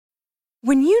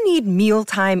When you need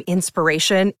mealtime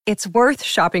inspiration, it's worth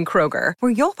shopping Kroger,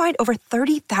 where you'll find over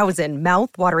 30,000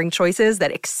 mouth-watering choices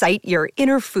that excite your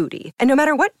inner foodie. And no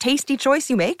matter what tasty choice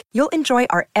you make, you'll enjoy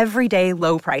our everyday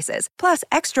low prices, plus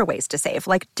extra ways to save,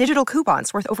 like digital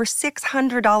coupons worth over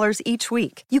 $600 each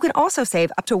week. You can also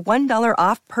save up to $1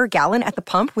 off per gallon at the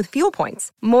pump with fuel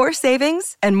points. More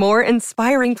savings and more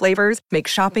inspiring flavors make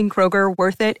shopping Kroger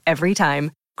worth it every time.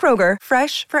 Kroger,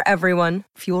 fresh for everyone.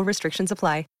 Fuel restrictions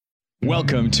apply.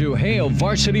 Welcome to Hail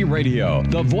Varsity Radio,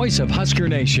 the voice of Husker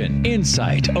Nation.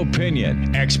 Insight,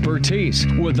 opinion, expertise,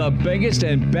 with the biggest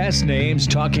and best names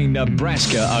talking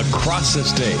Nebraska across the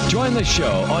state. Join the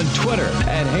show on Twitter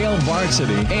at Hail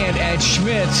Varsity and at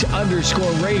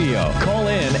Schmidt_radio. Call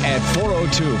in at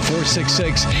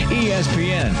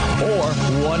 402-466-ESPN or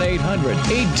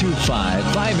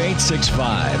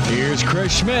 1-800-825-5865. Here's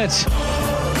Chris Schmidt.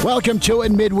 Welcome to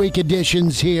it, midweek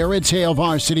editions here. It's Hail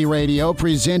Varsity Radio,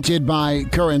 presented by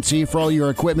Currency for all your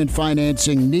equipment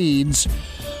financing needs.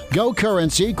 Go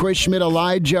Currency. Chris Schmidt,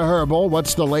 Elijah Herbal.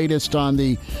 What's the latest on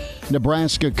the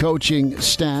Nebraska coaching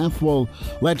staff? We'll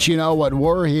let you know what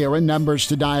we're hearing. Numbers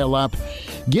to dial up.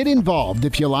 Get involved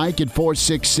if you like at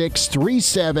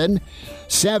 466-3776.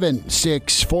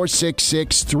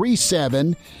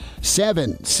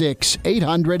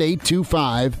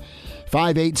 466-3776.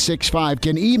 800-825-5865.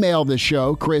 Can email the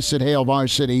show, Chris at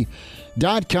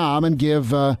HailVarsity.com, and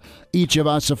give each of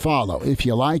us a follow. If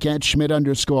you like, at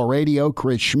Schmidt_radio,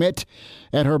 Chris Schmidt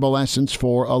at Herbal Essence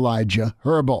for Elijah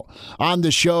Herbal. On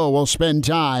the show, we'll spend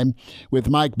time with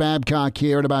Mike Babcock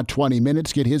here in about 20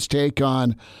 minutes, get his take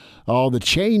on all the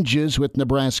changes with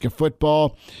Nebraska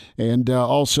football, and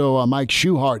also Mike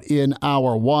Schuhart in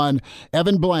Hour 1.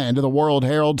 Evan Bland of the World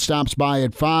Herald stops by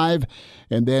at 5,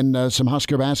 and then some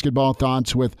Husker basketball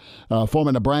thoughts with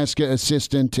former Nebraska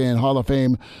assistant and Hall of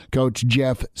Fame coach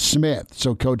Jeff Smith.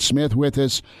 So Coach Smith with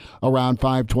us around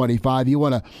 5:25. You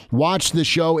want to watch the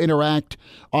show, interact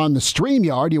on the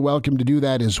StreamYard, you're welcome to do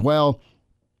that as well.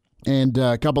 And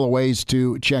a couple of ways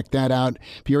to check that out.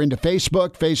 If you're into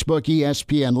Facebook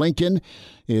ESPN Lincoln.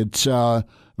 It's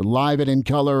live and in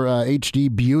color HD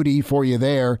beauty for you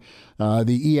there.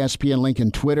 The ESPN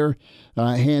Lincoln Twitter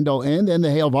handle, and then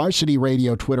the Hail Varsity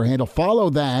Radio Twitter handle.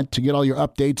 Follow that to get all your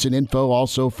updates and info.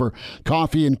 Also for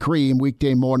Coffee and Cream,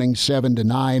 weekday morning 7 to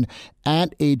 9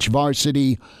 at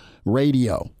HVarsity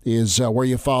Radio is where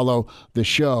you follow the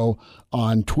show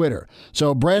on Twitter.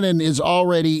 So Brennan is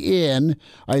already in.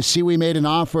 I see we made an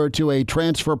offer to a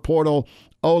transfer portal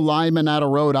O-lineman out of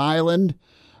Rhode Island.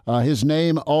 His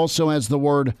name also has the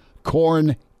word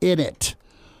corn in it.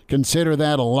 Consider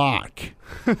that a lock.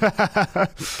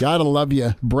 Gotta love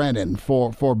you, Brennan,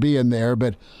 for being there.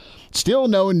 But still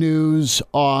no news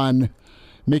on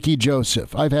Mickey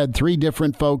Joseph. I've had 3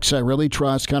 different folks I really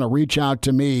trust kind of reach out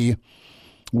to me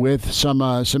with some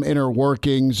inner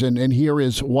workings, and here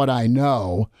is what I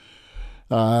know.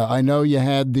 I know you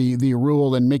had the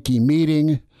Rule and Mickey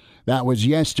meeting. That was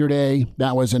yesterday.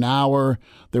 That was an hour.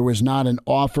 There was not an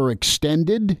offer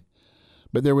extended,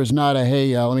 but there was not a,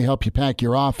 hey, let me help you pack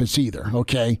your office either,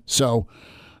 okay? So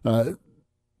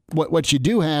what you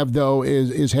do have, though,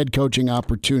 is head coaching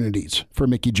opportunities for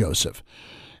Mickey Joseph.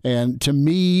 And to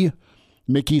me,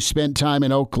 Mickey spent time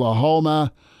in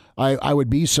Oklahoma. I would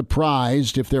be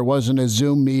surprised if there wasn't a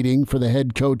Zoom meeting for the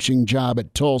head coaching job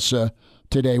at Tulsa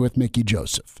today with Mickey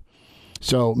Joseph.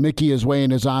 So Mickey is weighing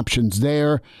his options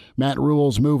there. Matt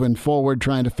Rule's moving forward,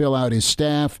 trying to fill out his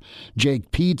staff.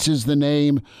 Jake Peetz is the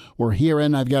name we're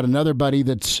hearing. I've got another buddy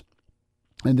that's,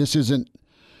 and this isn't,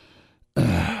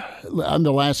 I'm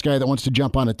the last guy that wants to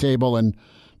jump on a table and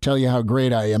tell you how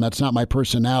great I am. That's not my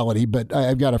personality, but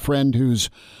I've got a friend who's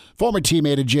former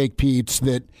teammate of Jake Peetz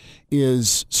that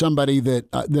is somebody that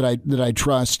I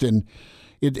trust, and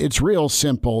it's real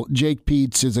simple. Jake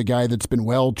Peetz is a guy that's been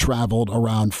well-traveled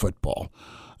around football.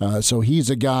 So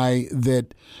he's a guy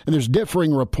that, and there's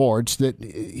differing reports that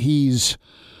he's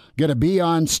going to be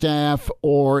on staff,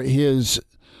 or his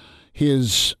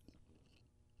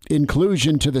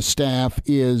inclusion to the staff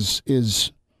is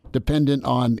dependent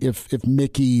on if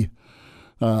Mickey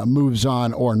moves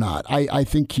on or not. I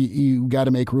think you got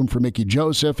to make room for Mickey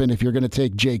Joseph, and if you're going to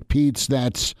take Jake Peetz,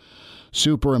 that's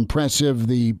super impressive.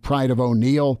 The pride of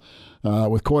O'Neill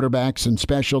with quarterbacks and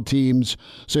special teams.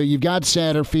 So you've got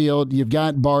Satterfield, you've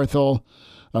got Barthel,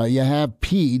 you have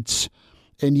Peetz,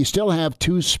 and you still have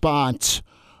 2 spots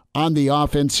on the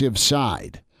offensive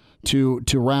side to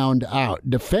round out.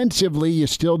 Defensively, you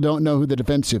still don't know who the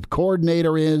defensive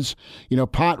coordinator is. You know,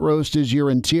 Pot Roast is your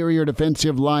interior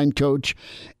defensive line coach.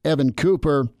 Evan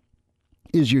Cooper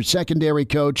is your secondary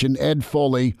coach, and Ed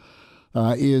Foley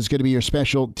is going to be your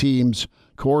special teams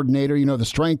coordinator. The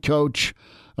strength coach,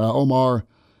 Omar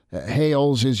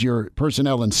Hales, is your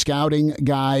personnel and scouting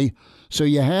guy. So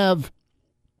you have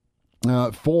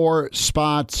 4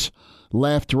 spots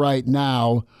left right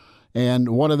now, and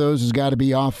one of those has got to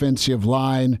be offensive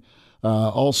line.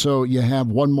 Also, you have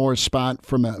one more spot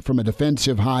from a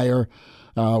defensive hire,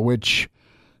 which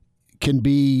can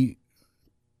be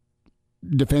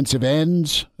defensive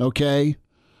ends. Okay,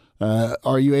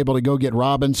 are you able to go get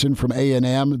Robinson from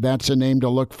A&M? That's a name to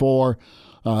look for.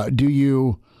 Do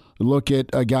you look at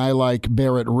a guy like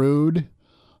Barrett Ruud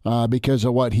because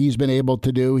of what he's been able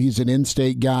to do? He's an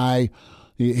in-state guy.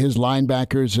 His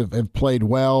linebackers have played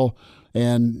well.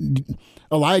 And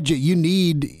Elijah, you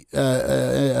need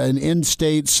an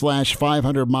in-state /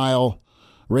 500-mile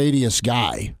radius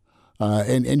guy.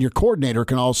 And your coordinator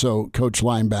can also coach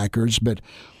linebackers. But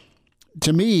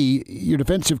to me, your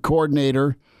defensive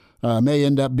coordinator may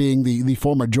end up being the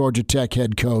former Georgia Tech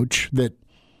head coach that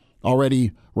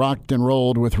already rocked and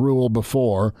rolled with Rule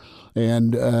before.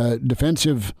 And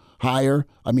defensive hire,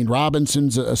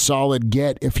 Robinson's a solid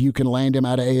get if you can land him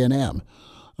out of A&M.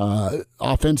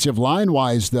 Offensive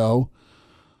line-wise, though,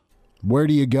 where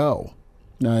do you go?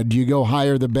 Do you go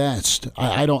hire the best?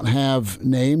 I don't have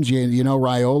names.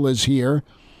 Raiola's here.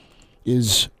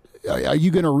 Are you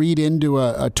going to read into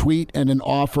a tweet and an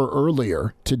offer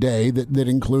earlier today that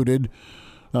included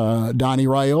Donnie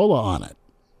Raiola on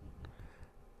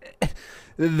it?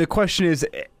 The question is,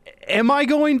 am I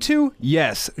going to?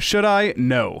 Yes. Should I?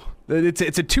 No. It's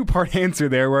a 2-part answer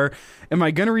there where, am I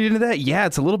going to read into that? Yeah,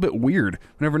 it's a little bit weird.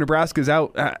 Whenever Nebraska's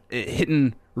out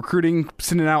hitting recruiting,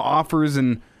 sending out offers,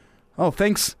 and,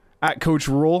 thanks at Coach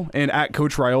Rule and at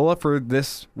Coach Raiola for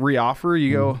this reoffer,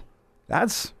 you go,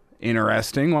 that's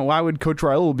interesting. Well, why would Coach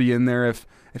Raiola be in there if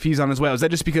he's on his way? Is that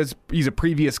just because he's a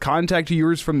previous contact of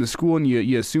yours from the school and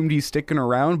you assumed he's sticking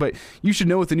around? But you should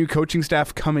know with the new coaching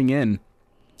staff coming in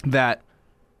that,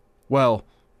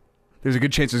 there's a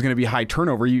good chance there's going to be high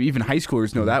turnover. Even high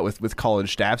schoolers know that with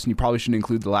college staffs, and you probably shouldn't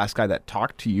include the last guy that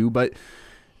talked to you. But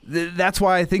that's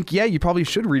why I think, you probably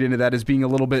should read into that as being a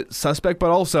little bit suspect.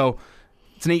 But also,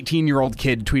 it's an 18-year-old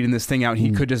kid tweeting this thing out. He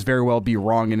could just very well be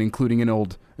wrong and including an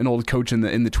old coach in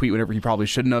the tweet whenever he probably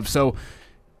shouldn't have. So,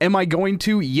 am I going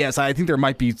to? Yes, I think there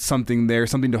might be something there,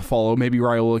 something to follow. Maybe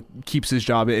Raiola keeps his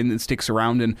job and sticks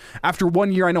around. And after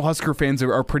 1 year, I know Husker fans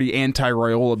are pretty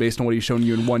anti-Raiola based on what he's shown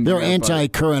you in 1 year. They're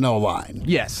anti-current O-line.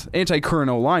 Yes,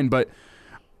 anti-current O-line, but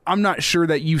I'm not sure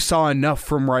that you saw enough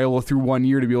from Raiola through 1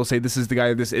 year to be able to say this is the guy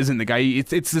or this isn't the guy.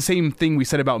 It's the same thing we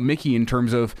said about Mickey in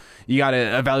terms of you got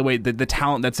to evaluate the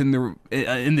talent that's in the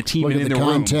team look and at in the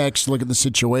context, look at the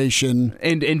situation.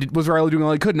 And was Raiola doing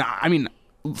all he could?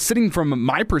 Sitting from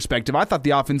my perspective, I thought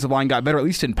the offensive line got better, at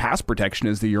least in pass protection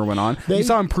as the year went on. You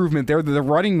saw improvement there. The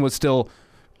running was still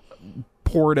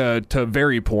poor to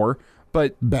very poor,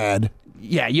 but bad.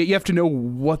 Yeah, you have to know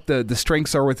what the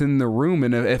strengths are within the room,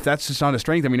 and if that's just not a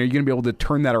strength, are you going to be able to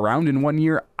turn that around in 1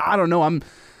 year? I don't know.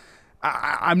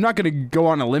 I'm not going to go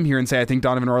on a limb here and say I think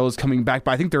Donovan Raiola is coming back,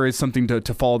 but I think there is something to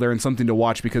follow there and something to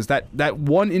watch, because that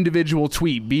one individual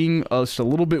tweet being just a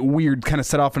little bit weird kind of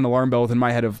set off an alarm bell within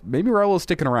my head of maybe Raiola is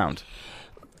sticking around.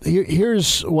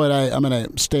 Here's what I'm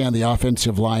going to stay on the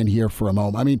offensive line here for a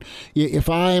moment. If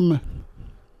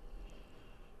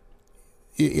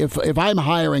I'm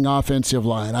hiring offensive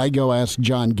line, I go ask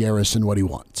John Garrison what he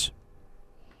wants.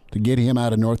 To get him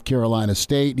out of North Carolina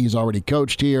State. He's already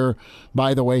coached here.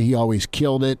 By the way, he always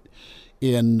killed it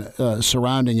in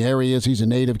surrounding areas. He's a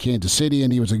native Kansas City,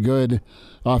 and he was a good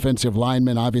offensive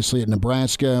lineman, obviously, at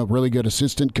Nebraska. Really good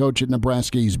assistant coach at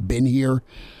Nebraska. He's been here.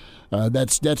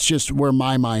 That's just where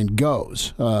my mind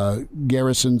goes.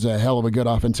 Garrison's a hell of a good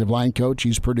offensive line coach.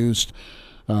 He's produced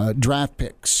draft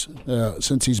picks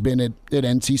since he's been at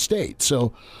NC State.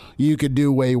 So you could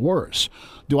do way worse.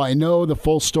 Do I know the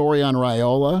full story on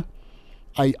Raiola?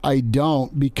 I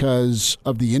don't, because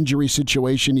of the injury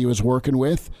situation he was working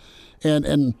with.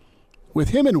 And with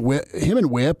him and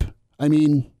Whip,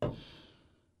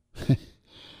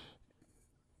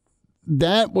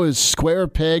 that was square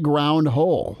peg, round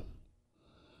hole.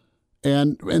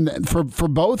 And for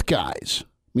both guys.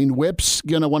 Whip's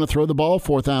going to want to throw the ball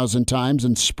 4,000 times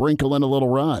and sprinkle in a little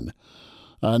run.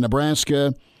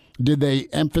 Nebraska, did they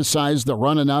emphasize the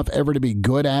run enough ever to be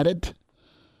good at it?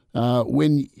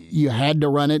 When you had to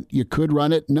run it, you could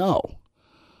run it? No.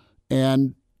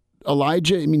 And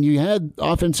Elijah, you had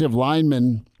offensive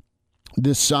linemen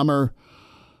this summer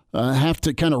have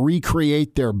to kind of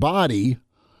recreate their body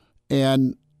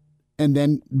and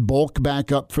then bulk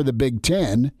back up for the Big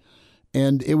Ten.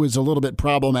 And it was a little bit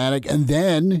problematic. And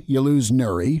then you lose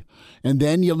Nuri. And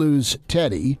then you lose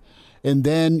Teddy. And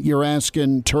then you're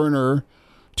asking Turner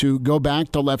to go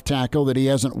back to left tackle that he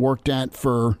hasn't worked at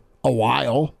for a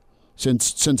while,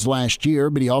 since last year,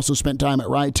 but he also spent time at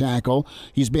right tackle.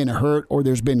 He's been hurt or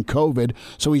there's been COVID,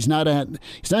 so he's not had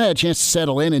a chance to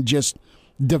settle in and just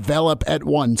develop at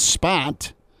one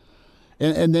spot.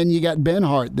 And then you got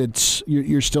Benhart that's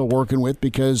you're still working with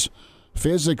because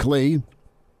physically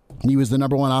he was the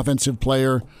number one offensive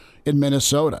player in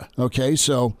Minnesota. Okay,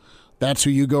 so that's who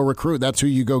you go recruit. That's who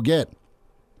you go get.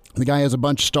 The guy has a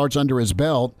bunch of starts under his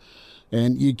belt,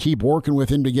 and you keep working with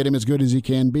him to get him as good as he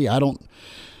can be.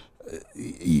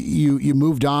 You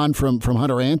moved on from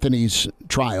Hunter Anthony's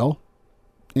trial,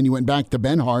 and you went back to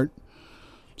Benhart.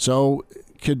 So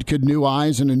could new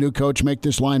eyes and a new coach make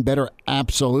this line better?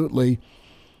 Absolutely.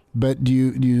 But do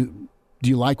you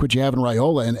like what you have in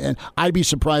Raiola? And I'd be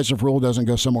surprised if Rule doesn't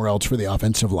go somewhere else for the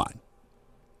offensive line.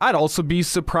 I'd also be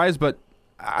surprised, but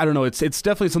I don't know. It's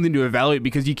definitely something to evaluate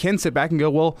because you can sit back and go,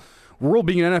 well, Rule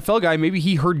being an NFL guy, maybe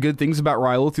he heard good things about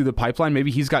Raiola through the pipeline. Maybe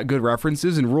he's got good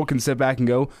references, and Rule can sit back and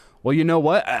go, well, you know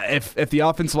what? If the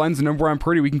offensive line's the number one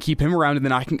priority, we can keep him around, and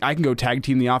then I can go tag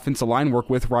team the offensive line work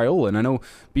with Raiola. And I know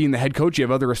being the head coach, you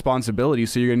have other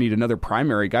responsibilities, so you're going to need another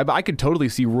primary guy. But I could totally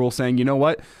see Rule saying, you know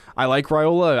what? I like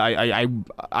Raiola.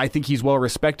 I think he's well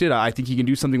respected. I think he can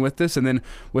do something with this. And then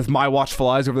with my watchful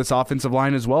eyes over this offensive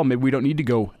line as well, maybe we don't need to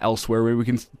go elsewhere. Maybe we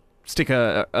can stick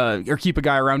or keep a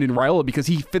guy around in Raiola because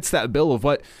he fits that bill of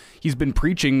what he's been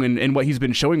preaching and what he's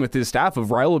been showing with his staff of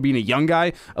Raiola being a young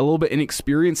guy, a little bit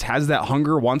inexperienced, has that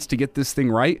hunger, wants to get this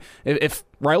thing right. If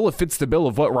Raiola fits the bill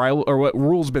of what Raiola or what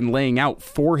Rule's been laying out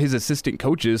for his assistant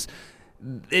coaches,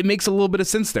 it makes a little bit of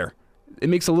sense there. It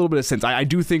makes a little bit of sense. I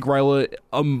do think Raiola,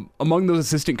 among those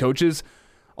assistant coaches,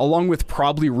 along with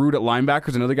probably Root at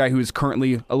linebackers, another guy who is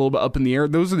currently a little bit up in the air.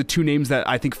 Those are the two names that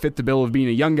I think fit the bill of being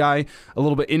a young guy, a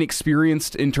little bit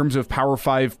inexperienced in terms of Power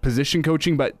 5 position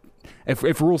coaching. But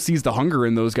if Rule sees the hunger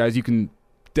in those guys, you can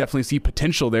definitely see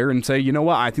potential there and say, you know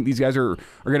what, I think these guys are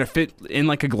going to fit in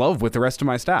like a glove with the rest of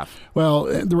my staff. Well,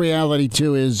 the reality,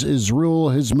 too, is Rule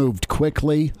has moved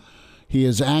quickly. He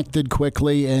has acted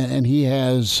quickly, and he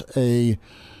has a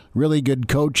really good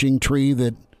coaching tree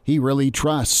that he really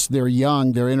trusts. They're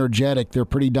young, they're energetic, they're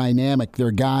pretty dynamic.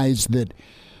 They're guys that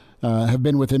have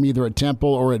been with him either at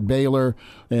Temple or at Baylor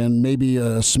and maybe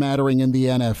a smattering in the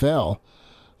NFL.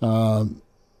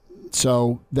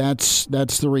 So that's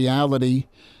the reality,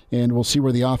 and we'll see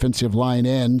where the offensive line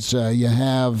ends. You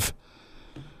have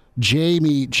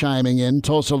Jamie chiming in.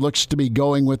 Tulsa looks to be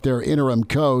going with their interim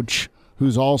coach,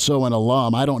 who's also an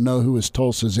alum. I don't know who is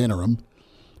Tulsa's interim.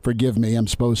 Forgive me, I'm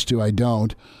supposed to. I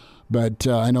don't. But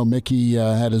I know Mickey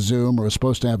had a Zoom or was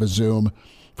supposed to have a Zoom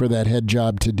for that head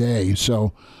job today.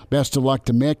 So best of luck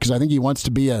to Mick because I think he wants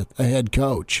to be a head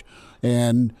coach.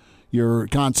 And your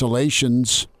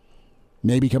consolations,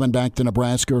 maybe coming back to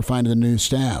Nebraska or finding a new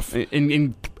staff.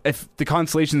 And if the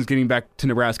consolation is getting back to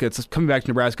Nebraska, it's coming back to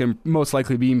Nebraska and most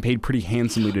likely being paid pretty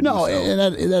handsomely to do so. No,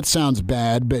 and that sounds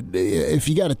bad, but if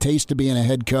you got a taste of being a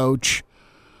head coach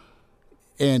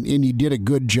and you did a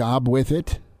good job with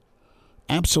it,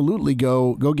 absolutely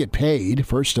go get paid,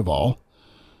 first of all.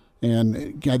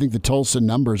 And I think the Tulsa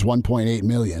number is $1.8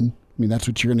 million. I mean, that's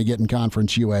what you're going to get in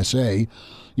Conference USA.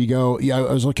 I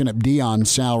was looking at Deion's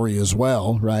salary as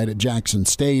well, right, at Jackson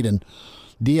State, and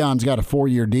Deion's got a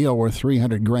 4-year deal worth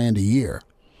 $300,000 a year.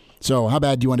 So how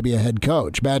bad do you want to be a head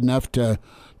coach? Bad enough to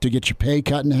get your pay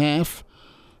cut in half,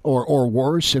 or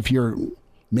worse if you're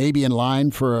maybe in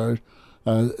line for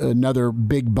another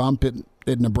big bump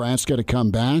at Nebraska to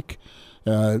come back.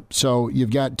 So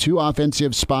you've got 2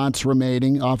 offensive spots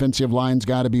remaining. Offensive line's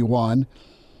got to be one.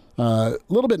 A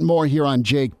little bit more here on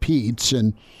Jake Peetz,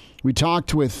 and we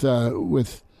talked with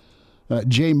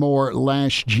Jay Moore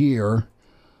last year,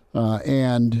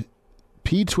 and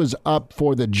Peetz was up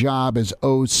for the job as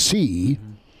OC,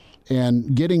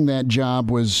 and getting that job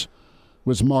was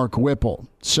Mark Whipple.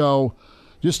 So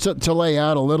just to lay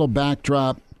out a little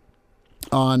backdrop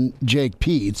on Jake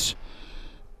Peetz,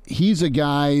 he's a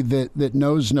guy that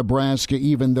knows Nebraska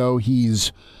even though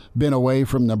he's been away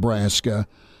from Nebraska.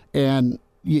 And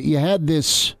you had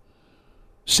this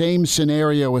same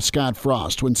scenario with Scott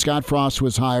Frost. When Scott Frost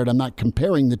was hired, I'm not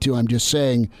comparing the two, I'm just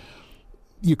saying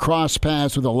you cross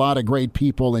paths with a lot of great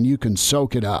people and you can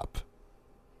soak it up.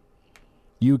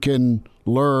 You can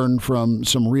learn from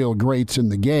some real greats in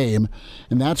the game,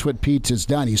 and that's what Peetz has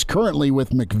done. He's currently with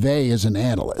McVay as an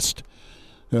analyst.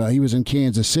 He was in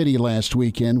Kansas City last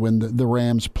weekend when the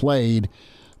Rams played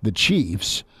the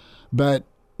Chiefs. But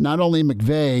not only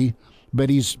McVay, but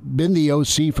he's been the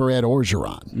OC for Ed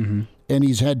Orgeron. Mm-hmm. And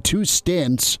he's had 2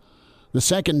 stints The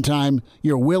second time,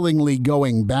 you're willingly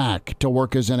going back to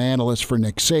work as an analyst for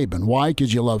Nick Saban. Why?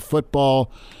 Because you love football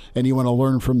and you want to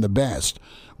learn from the best.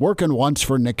 Working once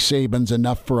for Nick Saban's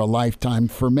enough for a lifetime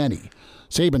for many.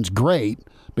 Saban's great,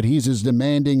 but he's as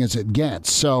demanding as it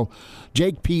gets. So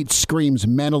Jake Peetz screams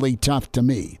mentally tough to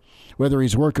me. Whether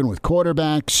he's working with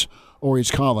quarterbacks or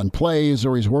he's calling plays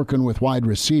or he's working with wide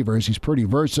receivers, he's pretty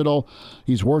versatile.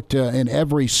 He's worked in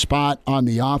every spot on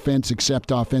the offense except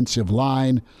offensive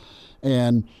line.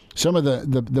 And some of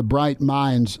the bright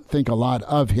minds think a lot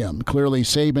of him. Clearly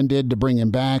Saban did to bring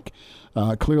him back.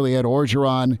 Clearly Ed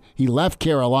Orgeron, he left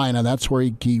Carolina. That's where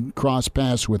he crossed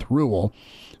paths with Rule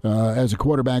as a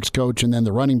quarterback's coach and then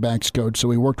the running backs coach.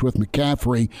 So he worked with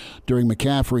McCaffrey during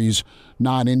McCaffrey's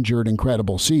non-injured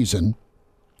incredible season.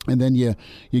 And then you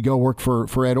go work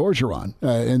for Ed Orgeron.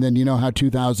 And then you know how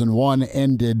 2001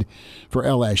 ended for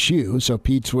LSU. So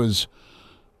Peetz was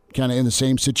kind of in the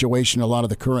same situation a lot of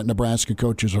the current Nebraska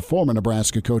coaches or former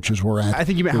Nebraska coaches were at. I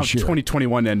think you meant how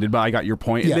 2021 ended, but I got your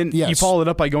point. Yeah, and then you followed it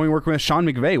up by going work with Sean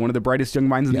McVay, one of the brightest young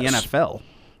minds in the NFL.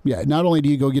 Yeah, not only do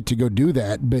you get to go do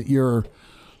that, but you're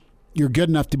good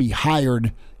enough to be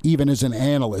hired even as an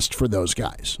analyst for those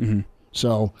guys. Mm-hmm.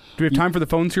 So, do we have time for the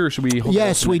phones here, or should we hold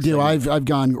Yes, we do. Segment? I've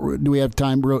gone. Do we have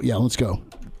time? Yeah, let's go.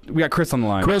 We got Chris on the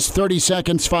line. Chris, 30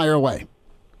 seconds, fire away.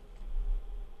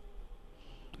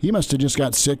 He must have just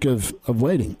got sick of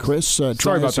waiting. Chris,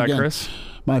 sorry about that, again. Chris.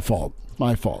 My fault.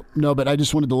 No, but I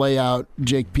just wanted to lay out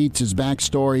Jake Peetz's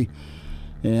backstory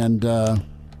and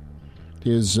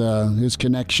his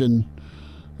connection.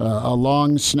 A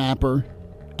long snapper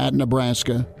at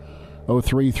Nebraska,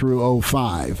 03 through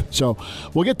 05. So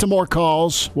we'll get to more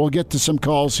calls. We'll get to some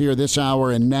calls here this hour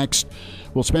and next.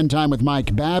 We'll spend time with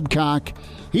Mike Babcock.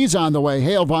 He's on the way.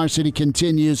 Hail Varsity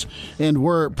continues, and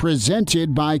we're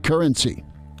presented by Currency.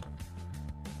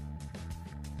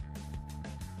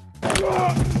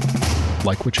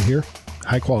 Like what you hear?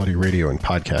 High-quality radio and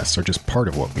podcasts are just part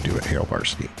of what we do at Hail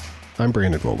Varsity. I'm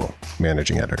Brandon Vogel,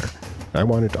 managing editor. I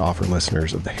wanted to offer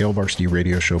listeners of the Hail Varsity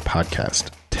Radio Show podcast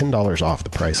 $10 off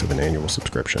the price of an annual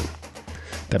subscription.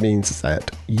 That means that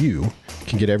you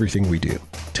can get everything we do,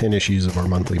 10 issues of our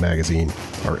monthly magazine,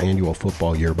 our annual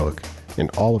football yearbook, and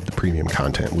all of the premium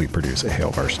content we produce at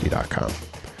hailvarsity.com.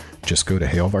 Just go to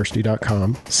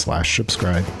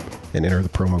hailvarsity.com/subscribe and enter the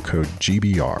promo code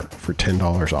GBR for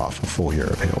 $10 off a full year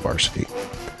of Hail Varsity.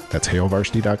 That's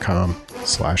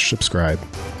hailvarsity.com/subscribe,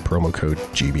 promo code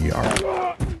GBR.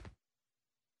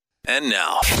 And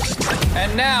now,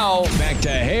 back to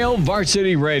Hail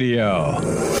Varsity Radio.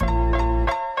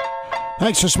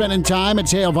 Thanks for spending time.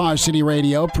 It's Hail Varsity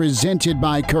Radio, presented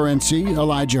by Currency.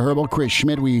 Elijah Herbal, Chris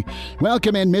Schmidt. We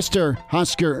welcome in Mr.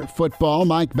 Husker Football,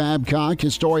 Mike Babcock,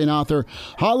 historian, author,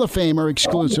 Hall of Famer,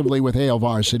 exclusively with Hail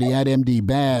Varsity at MD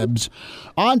Babs.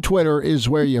 On Twitter is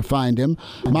where you find him.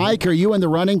 Mike, are you in the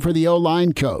running for the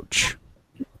O-line coach?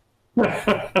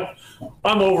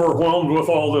 I'm overwhelmed with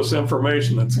all this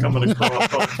information that's coming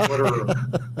across on Twitter or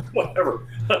whatever.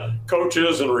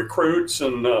 Coaches and recruits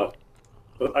and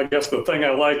I guess the thing I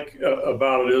like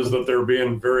about it is that they're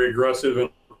being very aggressive in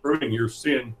recruiting. You're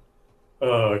seeing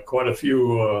quite a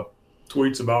few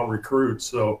tweets about recruits.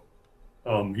 So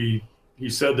he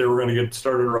said they were going to get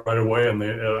started right away, and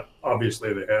they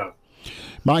obviously they have.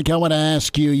 Mike, I want to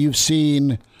ask you, you've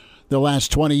seen the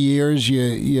last 20 years.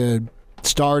 You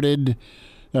started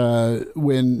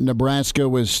when Nebraska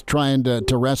was trying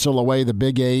to wrestle away the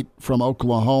Big Eight from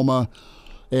Oklahoma.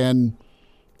 And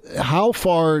how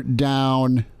far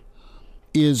down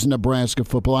is Nebraska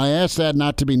football? I ask that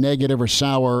not to be negative or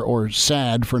sour or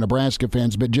sad for Nebraska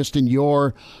fans, but just in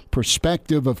your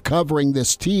perspective of covering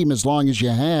this team as long as you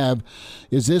have,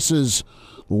 is this as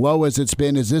low as it's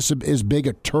been? Is this as big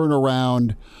a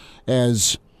turnaround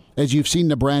as you've seen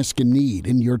Nebraska need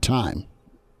in your time?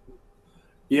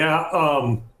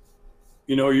 Yeah,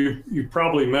 you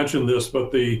probably mentioned this,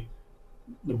 but the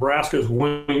Nebraska's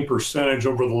winning percentage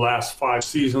over the last 5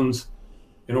 seasons,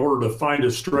 in order to find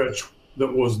a stretch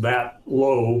that was that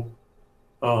low,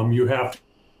 you have to go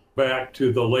back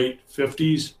to the late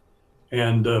 50s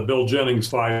and Bill Jennings'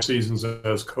 5 seasons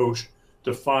as coach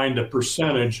to find a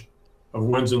percentage of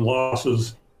wins and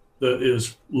losses that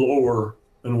is lower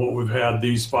than what we've had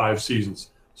these 5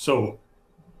 seasons. So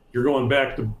you're going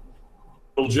back to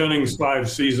Bill Jennings' 5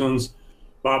 seasons.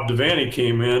 Bob Devaney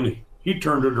came in. He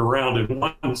turned it around in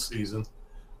 1 season,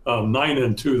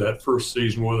 9-2 that first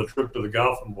season with a trip to the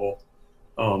Gotham Bowl.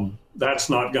 That's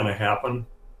not going to happen.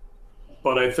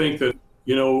 But I think that,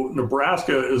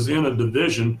 Nebraska is in a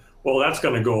division. Well, that's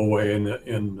going to go away in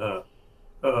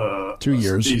 2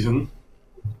 years. Season.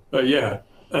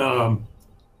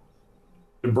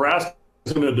 Nebraska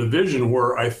in a division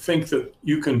where I think that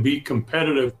you can be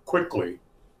competitive quickly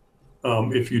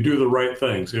if you do the right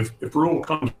things. If Rule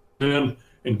comes in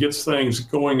and gets things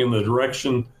going in the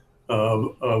direction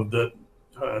of that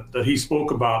he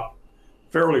spoke about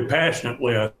fairly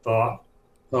passionately, I thought,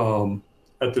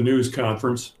 at the news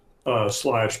conference /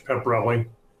 pep rally,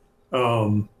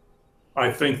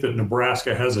 I think that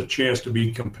Nebraska has a chance to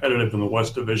be competitive in the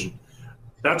West Division.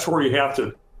 That's where you have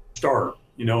to start,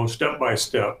 step by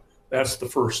step. That's the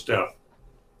first step.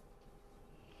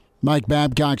 Mike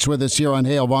Babcock's with us here on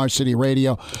Hail Varsity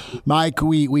Radio. Mike,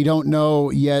 we don't know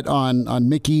yet on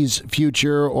Mickey's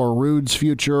future or Rude's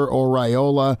future or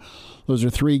Raiola. Those are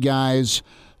three guys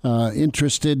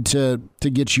interested to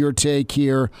get your take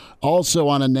here. Also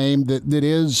on a name that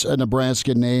is a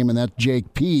Nebraska name, and that's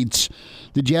Jake Peetz.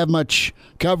 Did you have much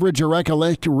coverage or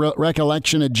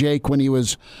recollection of Jake when he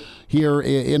was here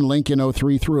in Lincoln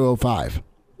 03 through 05?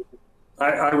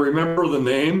 I remember the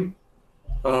name.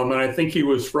 And I think he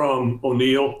was from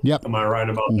O'Neill. Yep. Am I right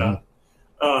about that?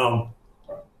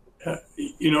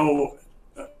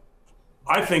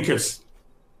 I think it's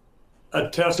a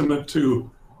testament to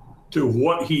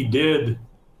what he did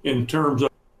in terms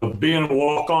of being a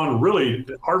walk-on. Really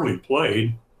hardly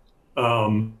played. He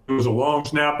was a long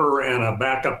snapper and a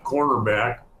backup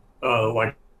cornerback,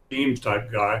 like teams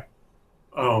type guy.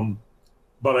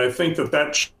 But I think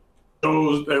that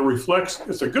shows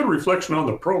it's a good reflection on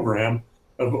the program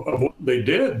of what they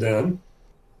did then,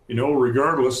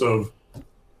 regardless of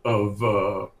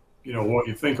what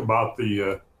you think about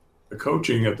the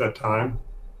coaching at that time.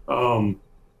 I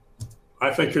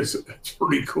think it's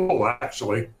pretty cool,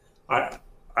 actually. I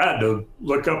had to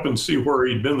look up and see where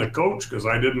he'd been the coach because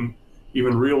I didn't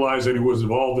even realize that he was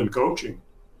involved in coaching.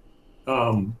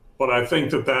 But I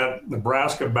think that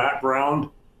Nebraska background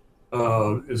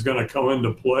is going to come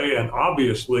into play, and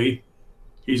obviously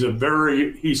he's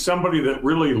somebody that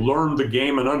really learned the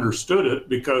game and understood it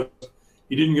because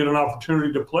he didn't get an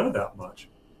opportunity to play that much.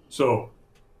 So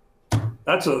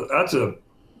that's a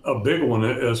big one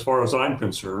as far as I'm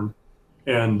concerned.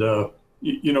 And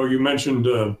you mentioned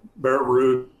Barrett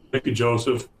Ruud, Mickey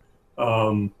Joseph.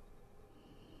 I'd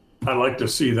like to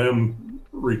see them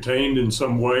retained in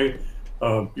some way.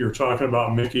 You're talking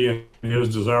about Mickey and his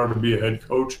desire to be a head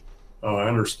coach. I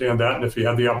understand that, and if he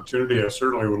had the opportunity, I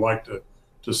certainly would like to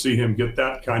see him get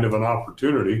that kind of an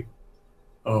opportunity.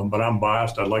 But I'm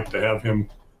biased. I'd like to have him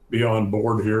be on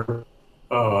board here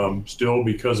still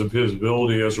because of his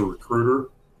ability as a recruiter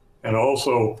and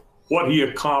also what he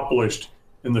accomplished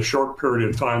in the short period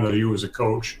of time that he was a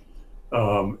coach,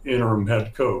 interim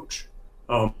head coach.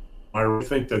 I really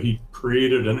think that he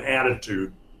created an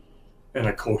attitude and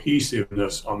a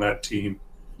cohesiveness on that team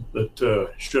that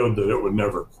showed that it would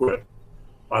never quit.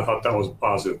 I thought that was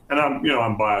positive. And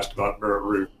I'm biased about Barrett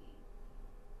Ruud.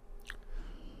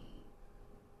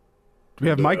 Do we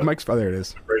have Mike? Mike's there it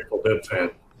is. Grateful Dead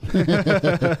fan.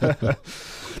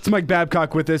 It's Mike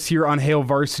Babcock with us here on Hail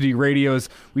Varsity Radio as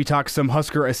we talk some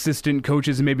Husker assistant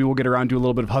coaches, and maybe we'll get around to a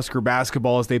little bit of Husker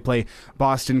basketball as they play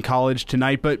Boston College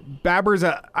tonight. But Babbers,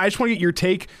 I just want to get your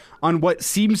take on what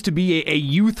seems to be a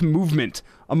youth movement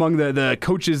among the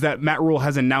coaches that Matt Rhule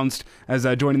has announced as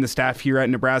joining the staff here at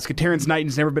Nebraska. Terrence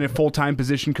Knighton's never been a full-time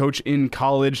position coach in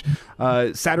college.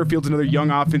 Satterfield's another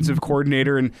young offensive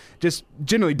coordinator. And just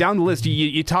generally down the list,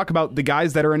 you talk about the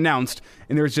guys that are announced,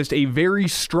 and there's just a very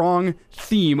strong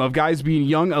theme of guys being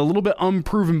young, a little bit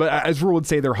unproven, but as Rhule would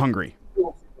say, they're hungry.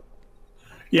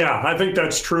 Yeah, I think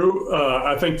that's true.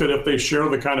 I think that if they share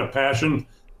the kind of passion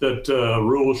that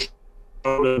Rhule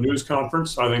showed at a news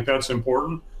conference, I think that's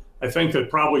important. I think that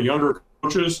probably younger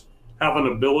coaches have an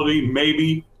ability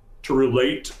maybe to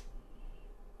relate to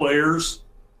players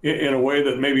in a way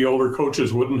that maybe older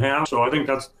coaches wouldn't have. So I think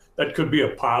that could be a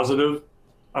positive.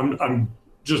 I'm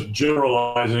just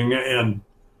generalizing and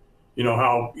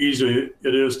how easy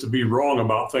it is to be wrong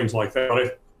about things like that.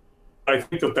 But I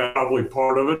think that probably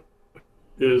part of it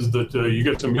is that you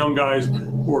get some young guys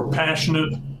who are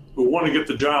passionate, who want to get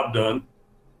the job done,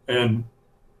 and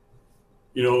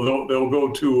they'll go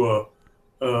to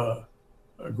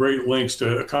great lengths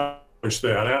to accomplish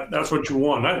that. That's what you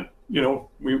want.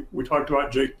 We talked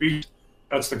about Jake Peetz.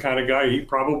 That's the kind of guy he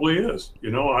probably is.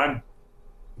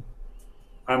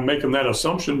 I'm making that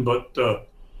assumption, but to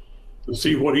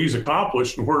see what he's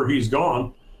accomplished and where he's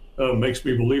gone makes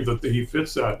me believe that he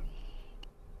fits that.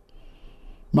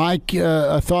 Mike,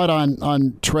 a thought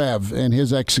on Trev and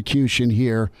his execution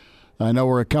here. I know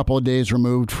we're a couple of days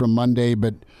removed from Monday,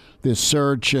 but this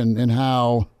search and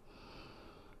how,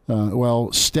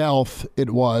 stealth it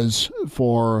was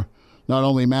for not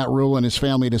only Matt Rhule and his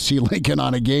family to see Lincoln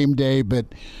on a game day, but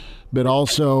but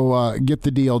also get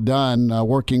the deal done,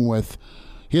 working with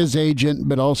his agent,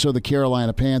 but also the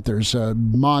Carolina Panthers.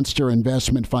 Monster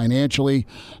investment financially,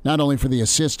 not only for the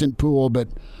assistant pool, but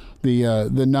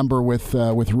the number with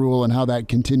Rule and how that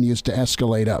continues to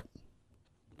escalate up.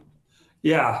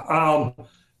 Yeah,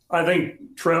 I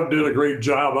think Trev did a great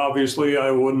job. Obviously,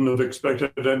 I wouldn't have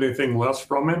expected anything less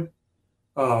from him.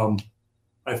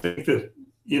 I think that,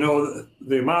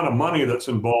 the amount of money that's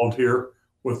involved here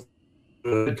with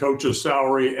the coach's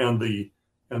salary and the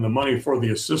money for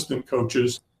the assistant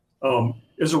coaches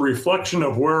is a reflection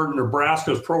of where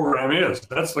Nebraska's program is.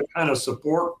 That's the kind of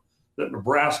support that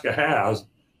Nebraska has,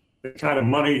 the kind of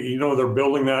money, they're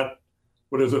building that,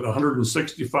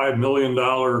 $165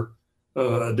 million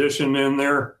addition in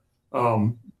there.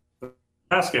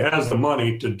 Nebraska has the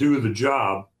money to do the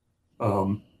job.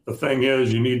 The thing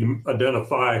is, you need to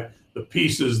identify the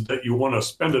pieces that you want to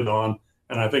spend it on.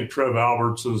 And I think Trev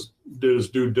Alberts did his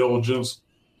due diligence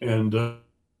and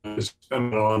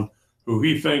spend it on who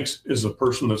he thinks is the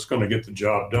person that's going to get the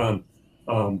job done,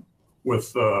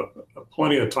 with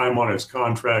plenty of time on his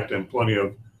contract and plenty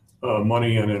of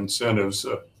money and incentives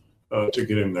to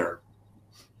get him there.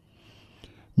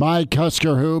 Mike,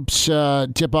 Husker Hoops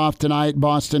tip-off tonight,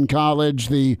 Boston College.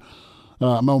 The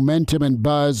momentum and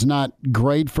buzz not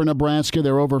great for Nebraska.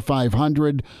 They're over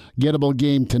 500. Gettable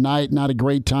game tonight. Not a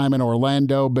great time in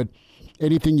Orlando, but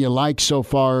anything you like so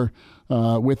far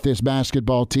with this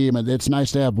basketball team? It's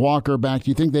nice to have Walker back.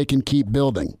 Do you think they can keep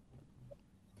building?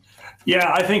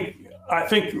 Yeah, I think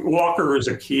Walker is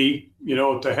a key,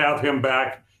 to have him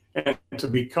back and to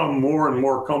become more and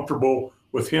more comfortable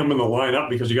with him in the lineup,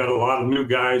 because you got a lot of new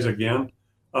guys again.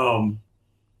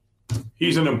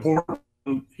 He's an important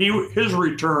his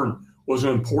return was an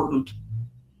important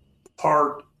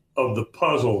part of the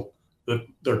puzzle that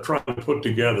they're trying to put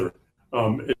together.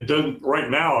 It doesn't right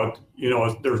now,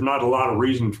 there's not a lot of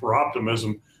reason for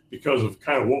optimism because of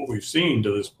kind of what we've seen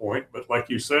to this point. But like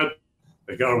you said,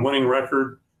 they got a winning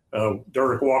record.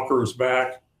 Derek Walker is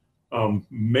back.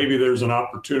 Maybe there's an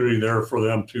opportunity there for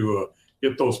them to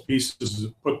get those pieces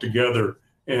put together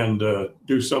and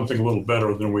do something a little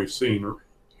better than we've seen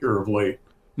here of late.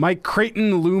 Mike,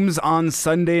 Creighton looms on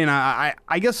Sunday, and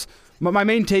I guess my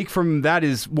main take from that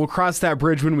is we'll cross that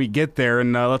bridge when we get there,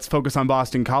 and let's focus on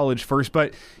Boston College first.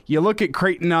 But you look at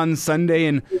Creighton on Sunday,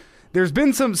 and there's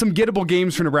been some gettable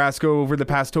games for Nebraska over the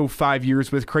past 5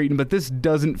 years with Creighton, but this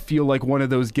doesn't feel like one of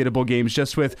those gettable games,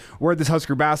 just with where this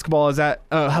Husker basketball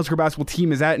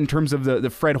team is at in terms of the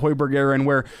Fred Hoiberg era and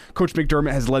where Coach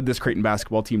McDermott has led this Creighton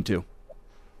basketball team to.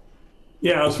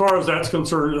 Yeah, as far as that's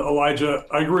concerned, Elijah,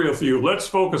 I agree with you. Let's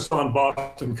focus on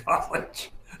Boston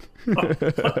College.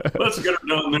 Let's get it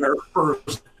done there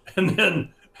first, and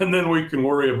then we can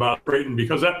worry about Creighton,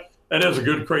 because that is a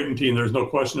good Creighton team. There's no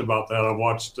question about that. I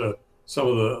watched some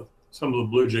of the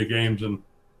Blue Jay games, and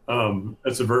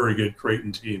it's a very good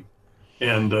Creighton team,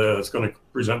 and it's going to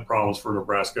present problems for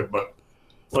Nebraska. But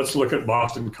let's look at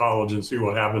Boston College and see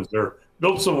what happens there.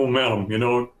 Build some momentum,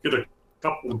 get a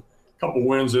couple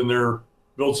wins in there.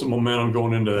 Build some momentum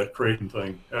going into that Creighton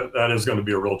thing. That is going to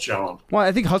be a real challenge. Well,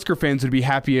 I think Husker fans would be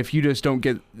happy if you just don't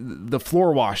get the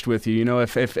floor washed with you.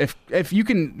 If you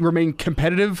can remain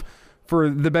competitive for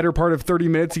the better part of 30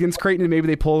 minutes against Creighton, and maybe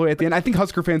they pull away at the end, I think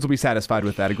Husker fans will be satisfied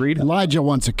with that. Agreed? Elijah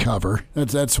wants a cover.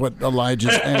 That's what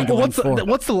Elijah's angling for.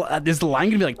 Is the line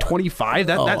going to be like 25?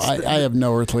 I have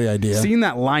no earthly idea. Seeing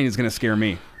that line is going to scare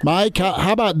me. Mike,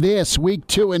 how about this? Week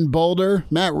 2 in Boulder,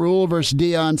 Matt Rule versus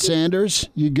Deion Sanders.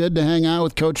 You good to hang out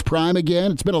with Coach Prime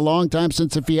again? It's been a long time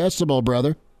since the Fiesta Bowl,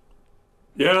 brother.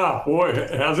 Yeah, boy,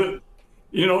 has it.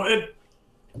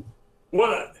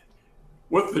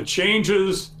 With the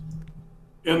changes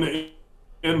in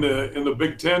the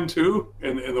Big Ten too,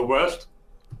 in the West,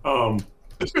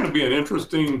 it's going to be an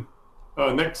interesting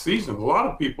next season. A lot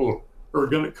of people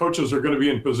coaches are going to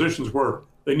be in positions where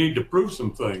they need to prove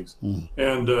some things,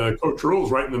 and Coach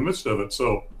Rule's right in the midst of it.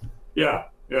 So, yeah.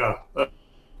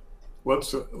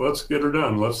 Let's get her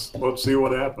done. Let's see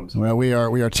what happens. Well, we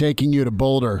are taking you to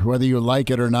Boulder, whether you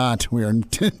like it or not. We are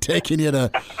taking you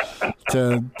to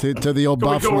the old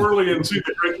Buffalo. Can we go early and see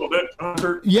the Grateful Dead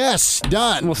concert? Yes,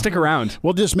 done. We'll stick around.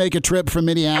 We'll just make a trip from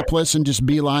Minneapolis and just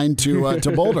beeline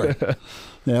to Boulder.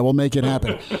 Yeah, we'll make it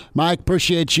happen. Mike,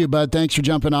 appreciate you, bud. Thanks for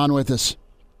jumping on with us.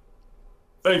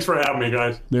 Thanks for having me,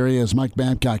 guys. There he is, Mike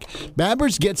Babcock.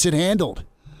 Babbers gets it handled.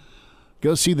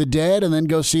 Go see the Dead and then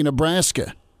go see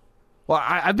Nebraska. Well,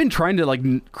 I've been trying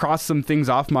to cross some things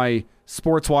off my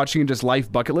sports watching and just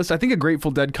life bucket list, I think a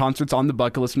Grateful Dead concert's on the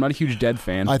bucket list. I'm not a huge Dead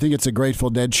fan. I think it's a Grateful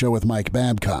Dead show with Mike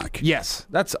Babcock. Yes,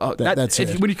 that's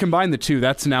it. When you combine the two,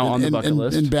 that's now on the bucket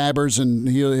list. And Babbers, and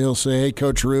he'll say, "Hey,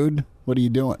 Coach Rude, what are you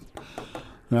doing?"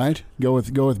 Right? Go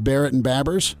with Barrett and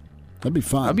Babbers. That'd be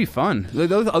fun. That'd be fun.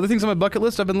 Those other things on my bucket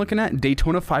list I've been looking at: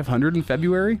 Daytona 500 in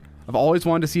February. I've always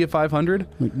wanted to see a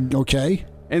 500. Okay.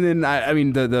 And then, I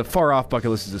mean, the far-off bucket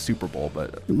list is a Super Bowl,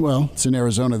 but... Well, it's in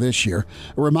Arizona this year.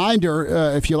 A reminder,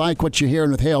 if you like what you're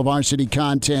hearing with Hail Varsity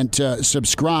content,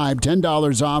 subscribe.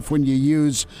 $10 off when you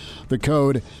use the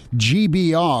code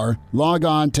GBR. Log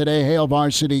on today,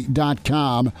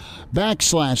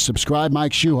 hailvarsity.com/subscribe.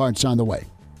 Mike Schuhart's on the way.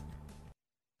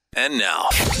 And now,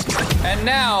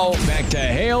 back to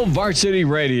Hail Varsity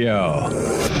Radio.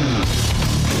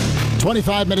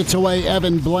 25 minutes away,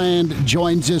 Evan Bland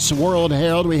joins us, World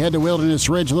Herald. We head to Wilderness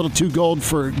Ridge, a little too gold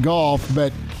for golf,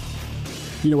 but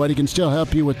you know what? He can still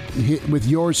help you with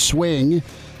your swing.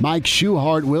 Mike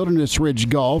Schuhart, Wilderness Ridge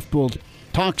Golf. We'll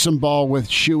talk some ball with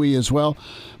Shuey as well.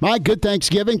 Mike, good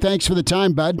Thanksgiving. Thanks for the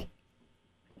time, bud.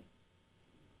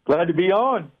 Glad to be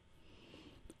on.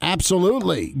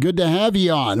 Absolutely. Good to have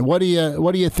you on. What do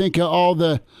you think of all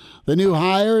the new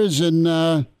hires and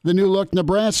the new look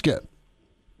Nebraska?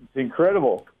 It's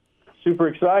incredible. Super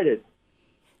excited.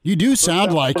 You do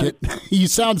sound like it. You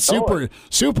sound super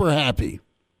happy.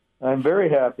 I'm very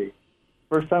happy.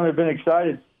 First time I've been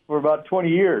excited for about 20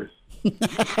 years.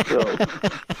 So.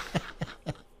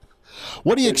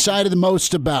 What are you excited the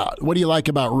most about? What do you like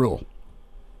about Rule?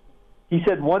 He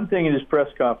said one thing in his press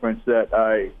conference that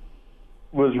I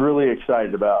was really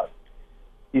excited about.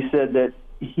 He said that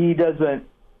he doesn't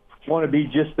want to be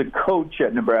just the coach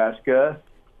at Nebraska.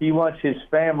 He wants his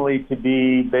family to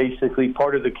be basically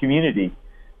part of the community.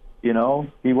 You know,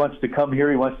 he wants to come here.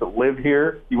 He wants to live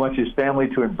here. He wants his family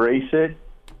to embrace it.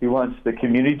 He wants the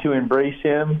community to embrace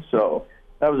him. So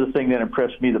that was the thing that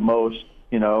impressed me the most.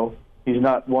 You know, he's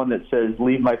not one that says,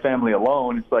 leave my family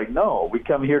alone. It's like, no, we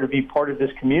come here to be part of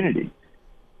this community.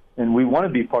 And we want to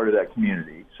be part of that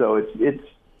community. So it's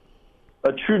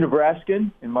a true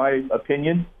Nebraskan, in my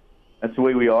opinion. That's the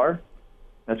way we are.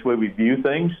 That's the way we view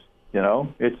things. You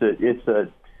know, it's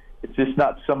just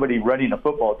not somebody running a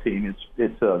football team.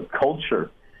 It's a culture.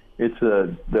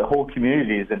 The whole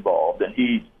community is involved, and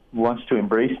he wants to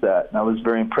embrace that. And I was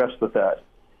very impressed with that.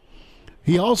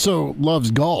 He also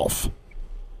loves golf.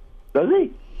 Does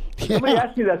he? Yeah. Somebody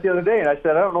asked me that the other day, and I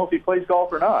said, I don't know if he plays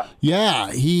golf or not.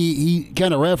 Yeah, he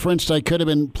kind of referenced I could have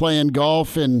been playing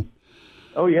golf in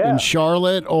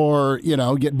Charlotte or,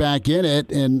 get back in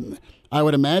it. And I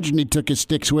would imagine he took his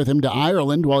sticks with him to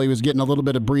Ireland while he was getting a little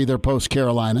bit of breather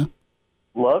post-Carolina.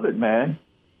 Love it, man.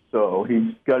 So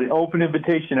he's got an open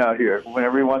invitation out here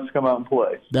whenever he wants to come out and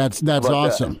play. That's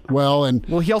awesome. That? Well,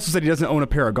 he also said he doesn't own a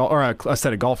pair of a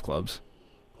set of golf clubs.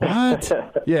 What?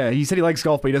 Yeah, he said he likes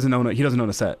golf, but he doesn't own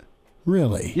a set.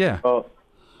 Really? Yeah. Oh,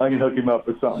 I can hook him up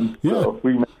with something. Yeah. So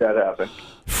we can make that happen.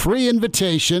 Free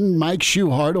invitation. Mike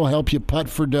Schuhart will help you putt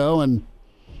for dough and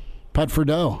putt for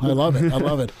dough. I love it. I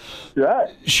love it. Right.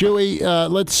 Shuey,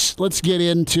 let's get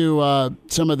into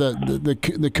some of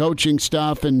the coaching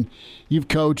stuff. And you've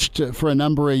coached for a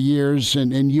number of years,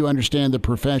 and you understand the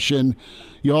profession.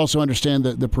 You also understand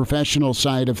the professional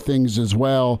side of things as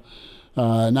well,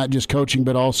 not just coaching,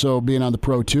 but also being on the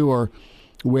pro tour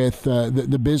with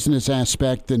the business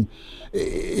aspect. And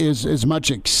is as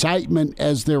much excitement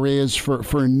as there is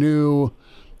for new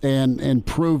and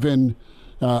proven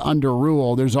under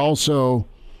Rule. There's also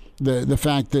the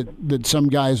fact that some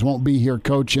guys won't be here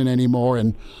coaching anymore,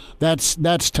 and that's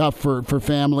tough for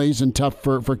families and tough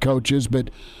for coaches, but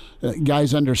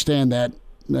guys understand that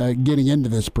getting into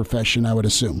this profession, I would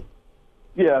assume.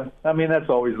 Yeah, I mean, that's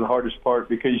always the hardest part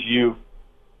because you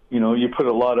put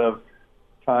a lot of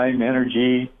time,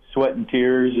 energy, sweat and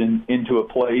tears into a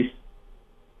place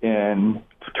and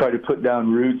try to put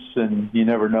down roots, and you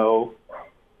never know.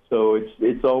 So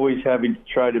it's always having to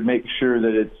try to make sure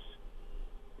that it's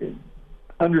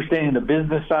understanding the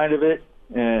business side of it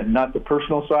and not the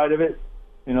personal side of it,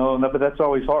 but that's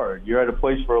always hard. You're at a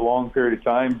place for a long period of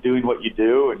time doing what you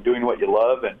do and doing what you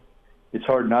love, and it's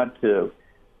hard not to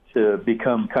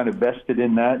become kind of vested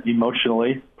in that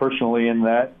emotionally, personally in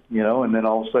that, and then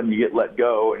all of a sudden you get let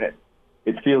go, and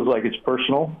it feels like it's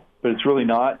personal, but it's really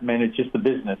not. Man, it's just the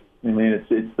business. I mean,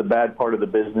 it's the bad part of the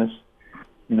business,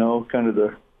 kind of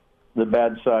the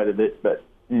bad side of it. But,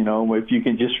 if you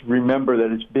can just remember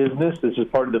that it's business, this is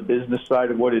part of the business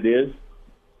side of what it is,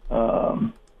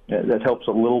 that helps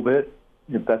a little bit,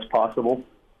 if that's possible.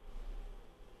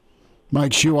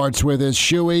 Mike Schuhart's with us.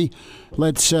 Shuey,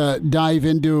 let's dive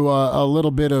into a little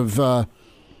bit of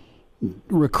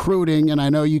recruiting, and I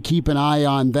know you keep an eye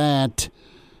on that.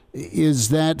 Is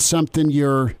that something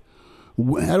you're,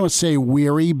 I don't say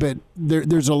weary, but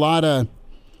there's a lot of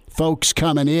folks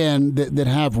coming in that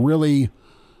have really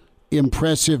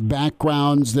impressive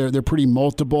backgrounds. They're pretty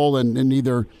multiple in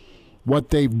either what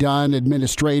they've done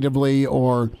administratively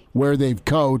or where they've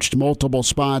coached multiple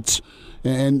spots,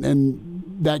 and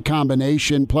that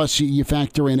combination, plus you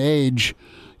factor in age.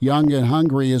 Young and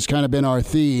hungry has kind of been our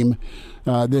theme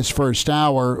this first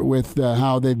hour with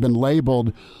how they've been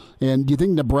labeled. And do you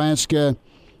think Nebraska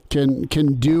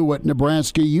can do what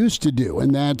Nebraska used to do,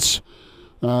 and that's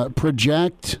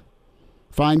project,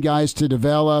 find guys to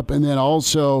develop, and then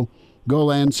also go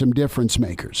land some difference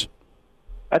makers?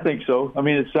 I think so. I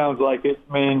mean, it sounds like it.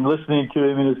 I mean, listening to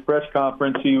him in his press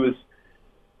conference, he was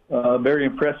very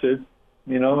impressive,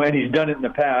 and he's done it in the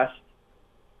past.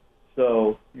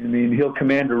 So, I mean, he'll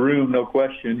command a room, no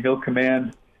question. He'll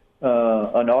command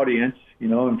an audience,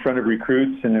 in front of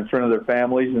recruits and in front of their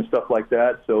families and stuff like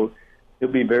that. So he'll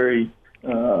be very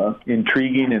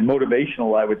intriguing and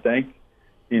motivational, I would think,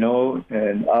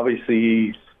 and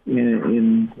obviously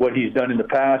in what he's done in the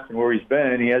past and where he's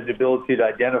been, he has the ability to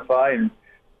identify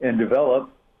and develop,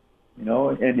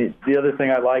 and the other thing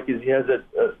I like is he has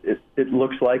it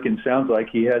looks like and sounds like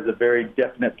he has a very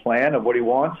definite plan of what he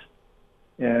wants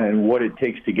and what it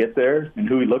takes to get there and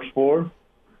who he looks for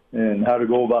and how to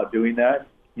go about doing that,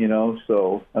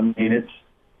 so, I mean,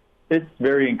 it's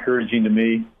very encouraging to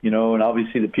me, and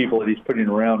obviously the people that he's putting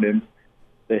around him,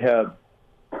 they have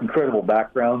incredible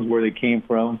backgrounds where they came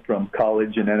from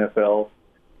college and NFL,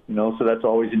 so that's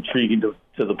always intriguing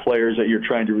to the players that you're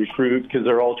trying to recruit because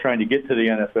they're all trying to get to the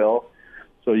NFL.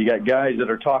 So you got guys that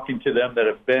are talking to them that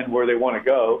have been where they want to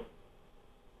go.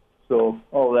 So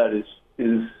all that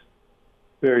is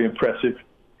very impressive.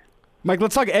 Mike,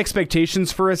 let's talk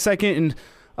expectations for a second. And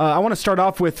I want to start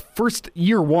off with first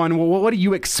year one. Well, what do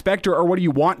you expect or what do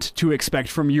you want to expect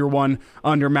from year one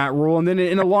under Matt Rhule? And then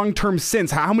in a long-term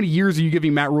sense, how many years are you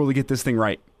giving Matt Rhule to get this thing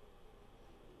right?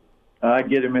 I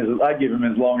give him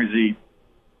as long as he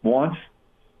wants,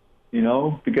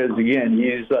 because again,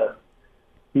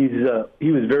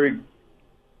 he was very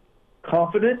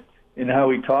confident in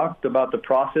how he talked about the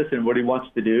process and what he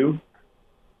wants to do.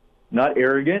 Not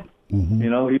arrogant, he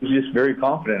was just very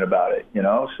confident about it,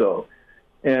 So,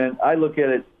 and I look at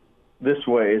it this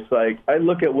way: it's like I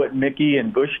look at what Mickey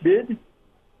and Bush did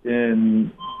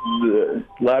in the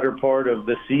latter part of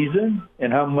the season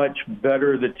and how much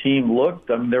better the team looked.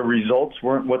 I mean, their results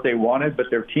weren't what they wanted, but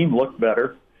their team looked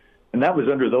better. And that was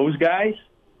under those guys,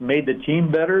 made the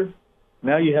team better.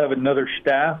 Now you have another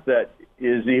staff that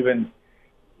is even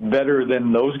better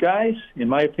than those guys, in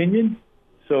my opinion.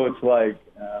 So it's like,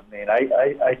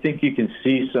 I think you can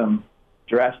see some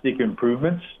drastic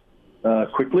improvements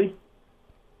quickly.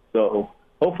 So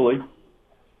hopefully.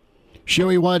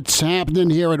 Shuey, what's happening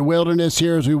here at Wilderness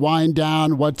here as we wind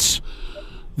down? What's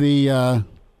the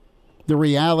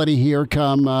reality here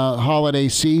come holiday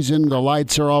season? The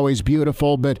lights are always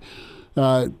beautiful, but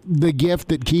the gift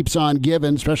that keeps on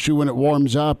giving, especially when it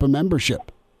warms up, a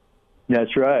membership.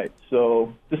 That's right.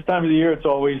 So this time of the year, it's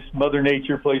always Mother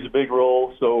Nature plays a big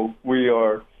role. So we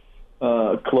are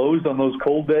closed on those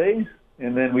cold days,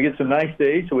 and then we get some nice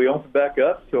days, so we open back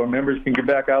up so our members can get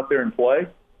back out there and play.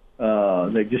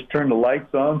 They just turn the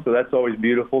lights on, so that's always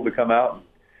beautiful to come out and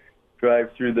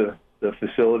drive through the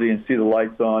facility and see the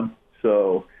lights on.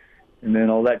 So, and then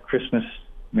all that Christmas.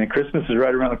 Christmas is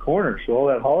right around the corner, so all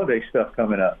that holiday stuff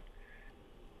coming up.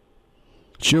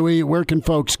 Shuey, where can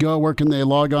folks go? Where can they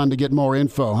log on to get more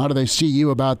info? How do they see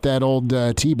you about that old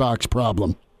T-box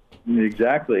problem?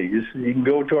 Exactly. You can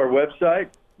go to our website,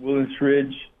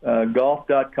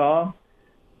 WildernessRidgeGolf.com.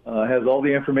 Has all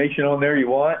the information on there you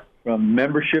want, from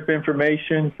membership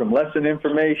information, from lesson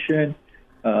information,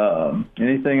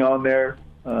 anything on there.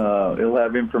 It'll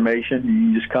have information.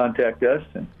 You can just contact us,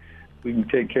 and we can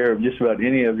take care of just about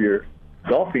any of your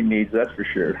golfing needs, that's for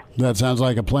sure. That sounds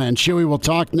like a plan. Shuey, we'll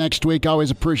talk next week. Always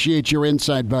appreciate your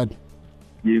insight, bud.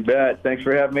 You bet. Thanks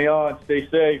for having me on. Stay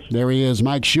safe. There he is,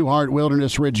 Mike Schuhart,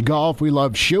 Wilderness Ridge Golf. We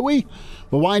love Shuey.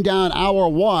 We'll wind down hour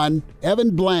one.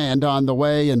 Evan Bland on the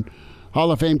way, and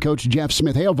Hall of Fame coach Jeff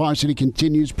Smith. Hail Varsity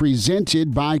continues,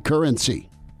 presented by Currency.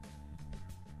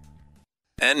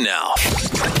 And now,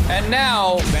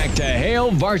 back to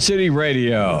Hail Varsity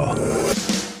Radio.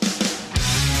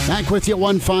 Back with you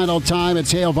one final time.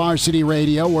 It's Hail Varsity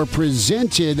Radio. We're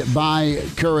presented by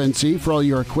Currency for all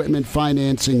your equipment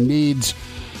financing needs.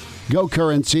 Go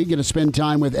Currency. Get to spend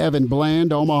time with Evan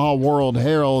Bland, Omaha World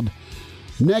Herald.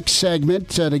 Next segment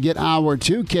to get hour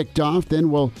two kicked off. Then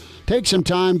we'll take some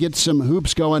time, get some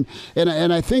hoops going.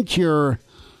 And I think you're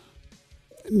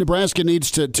Nebraska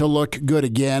needs to look good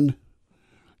again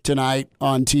tonight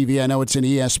on TV. I know it's an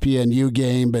ESPNU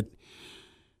game, but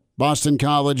Boston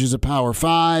College is a Power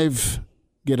 5.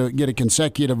 Get a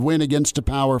consecutive win against a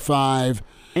Power 5.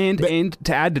 And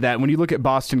to add to that, when you look at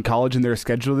Boston College and their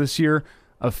schedule this year,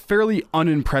 a fairly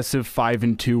unimpressive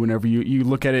 5-2 whenever you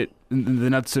look at it, the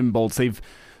nuts and bolts.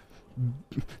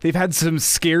 They've had some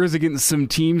scares against some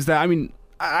teams that, I mean,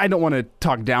 I don't want to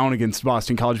talk down against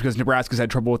Boston College because Nebraska's had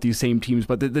trouble with these same teams,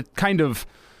 but the kind of,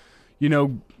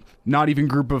 not even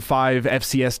group of 5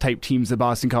 FCS type teams that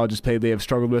Boston College has played, they have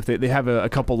struggled with. They have a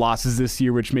couple losses this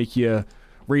year, which make you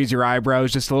raise your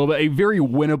eyebrows just a little bit. A very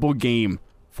winnable game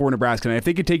for Nebraska. And if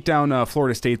they could take down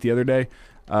Florida State the other day,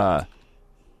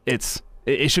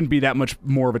 it shouldn't be that much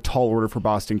more of a tall order for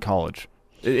Boston College,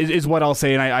 is what I'll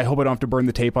say, and I hope I don't have to burn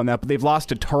the tape on that. But they've lost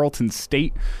to Tarleton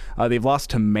State. They've lost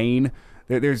to Maine.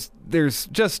 There's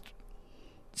just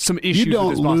some issues You don't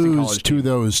with this Boston lose College to team.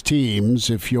 those teams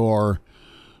if you're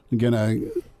going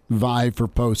to vie for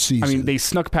postseason. I mean, they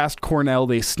snuck past Cornell.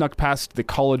 They snuck past the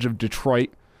College of Detroit.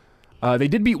 They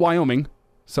did beat Wyoming.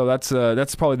 So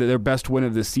that's probably their best win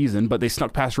of this season, but they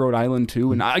snuck past Rhode Island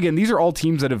too. And again, these are all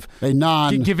teams that have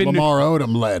given Lamar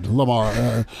Odom led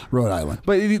Rhode Island.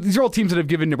 But these are all teams that have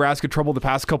given Nebraska trouble the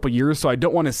past couple years. So I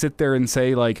don't want to sit there and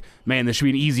say like, man, this should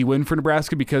be an easy win for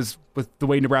Nebraska, because with the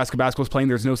way Nebraska basketball is playing,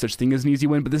 there's no such thing as an easy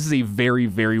win. But this is a very,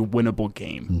 very winnable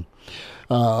game.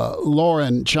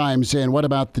 Lauren chimes in. What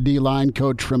about the D-line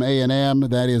coach from A&M?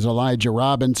 That is Elijah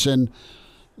Robinson.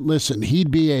 Listen,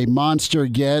 he'd be a monster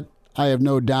get. I have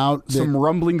no doubt. Some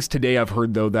rumblings today I've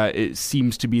heard, though, that it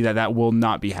seems to be that will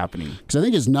not be happening. Because I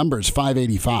think his number is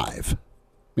 585. I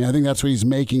mean, I think that's what he's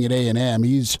making at A&M.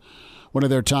 He's one of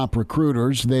their top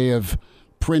recruiters. They have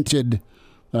printed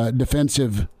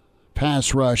defensive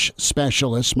pass rush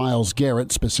specialist, Myles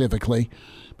Garrett specifically.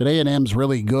 But A&M's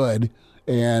really good,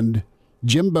 and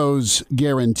Jimbo's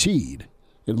guaranteed,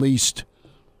 at least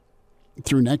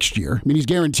through next year. I mean, he's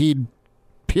guaranteed,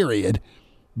 period.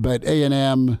 But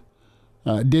A&M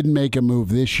didn't make a move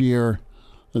this year.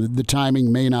 The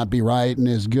timing may not be right, and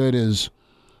as good as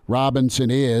Robinson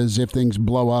is, if things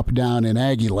blow up down in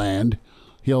Aggie land,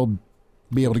 he'll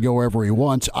be able to go wherever he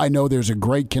wants. I know there's a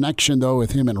great connection, though,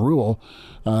 with him and Rule.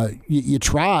 You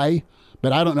try,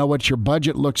 but I don't know what your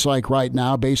budget looks like right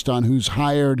now based on who's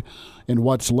hired and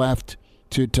what's left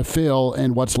to fill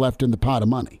and what's left in the pot of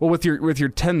money. Well, with your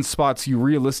 10 spots, you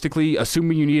realistically,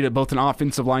 assuming you need both an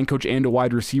offensive line coach and a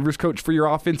wide receivers coach for your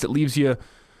offense, it leaves you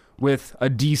with a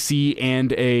DC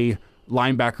and a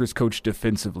linebackers coach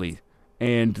defensively.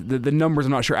 And the numbers,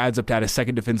 I'm not sure, adds up to add a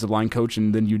second defensive line coach,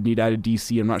 and then you'd need to add a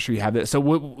DC. I'm not sure you have that. So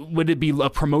would it be a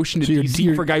promotion to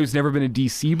DC for a guy who's never been a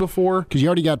DC before? Because you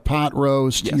already got pot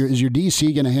roast. Yes. Is your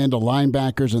DC going to handle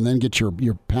linebackers and then get your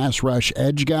pass rush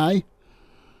edge guy?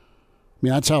 I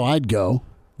mean, that's how I'd go.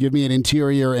 Give me an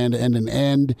interior and an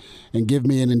end, and give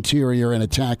me an interior and a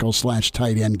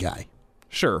tackle/tight end guy.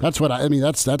 Sure. That's what I mean.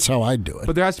 That's how I'd do it.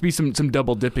 But there has to be some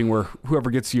double dipping where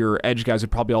whoever gets your edge guys would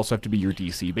probably also have to be your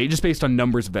DC, but just based on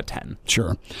numbers of that 10.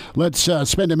 Sure. Let's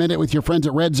spend a minute with your friends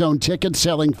at Red Zone Tickets,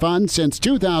 selling fun since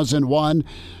 2001.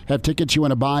 Have tickets you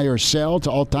want to buy or sell to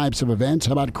all types of events.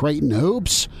 How about Creighton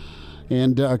Hoops?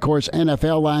 And, of course,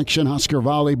 NFL action, Husker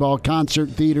volleyball, concert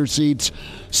theater seats,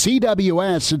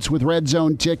 CWS. It's with Red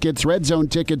Zone Tickets,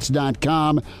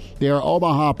 RedZoneTickets.com. They are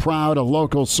Omaha proud, a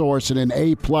local source, and an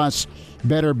A-plus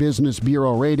Better Business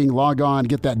Bureau rating. Log on,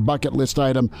 get that bucket list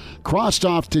item crossed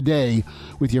off today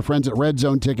with your friends at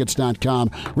RedZoneTickets.com.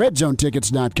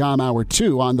 RedZoneTickets.com, hour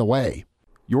 2 on the way.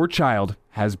 Your child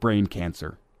has brain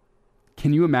cancer.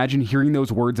 Can you imagine hearing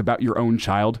those words about your own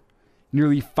child?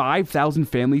 Nearly 5,000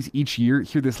 families each year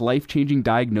hear this life-changing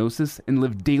diagnosis and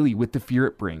live daily with the fear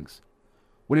it brings.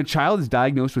 When a child is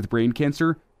diagnosed with brain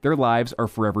cancer, their lives are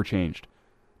forever changed.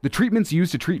 The treatments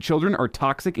used to treat children are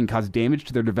toxic and cause damage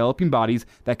to their developing bodies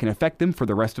that can affect them for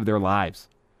the rest of their lives.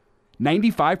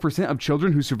 95% of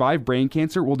children who survive brain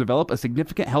cancer will develop a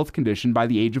significant health condition by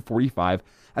the age of 45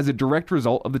 as a direct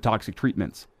result of the toxic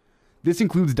treatments. This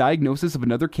includes diagnosis of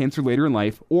another cancer later in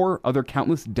life or other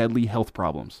countless deadly health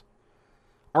problems.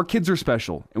 Our kids are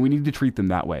special, and we need to treat them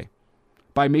that way.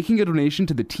 By making a donation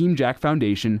to the Team Jack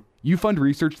Foundation, you fund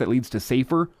research that leads to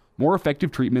safer, more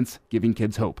effective treatments, giving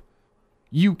kids hope.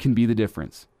 You can be the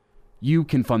difference. You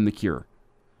can fund the cure.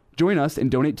 Join us and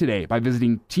donate today by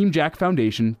visiting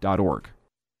teamjackfoundation.org.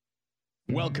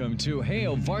 Welcome to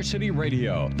Hail Varsity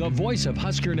Radio, the voice of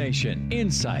Husker Nation.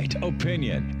 Insight,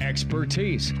 opinion,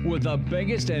 expertise, with the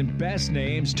biggest and best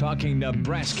names talking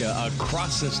Nebraska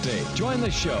across the state. Join the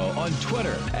show on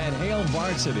Twitter at Hail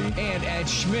Varsity and at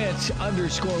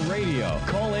Schmidt_radio.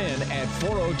 Call in at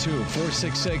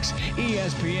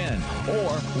 402-466-ESPN or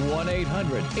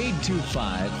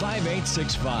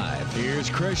 1-800-825-5865. Here's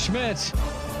Chris Schmidt.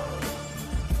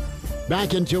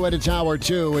 Back into it, it's Hour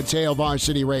 2. It's Hail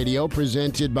Varsity Radio,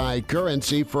 presented by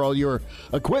Currency. For all your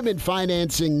equipment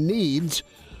financing needs,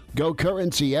 go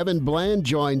Currency. Evan Bland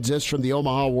joins us from the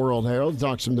Omaha World Herald.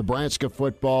 Talks some Nebraska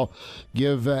football.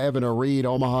 Give Evan a read,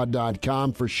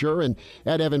 omaha.com for sure. And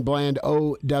at Evan Bland,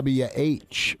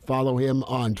 OWH. Follow him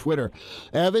on Twitter.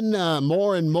 Evan,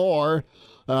 more and more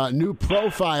new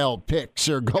profile pics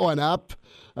are going up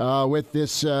with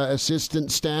this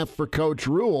assistant staff for Coach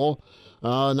Rule.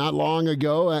 Not long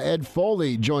ago, Ed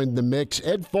Foley joined the mix.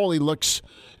 Ed Foley looks,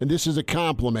 and this is a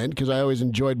compliment because I always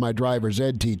enjoyed my driver's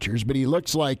ed teachers, but he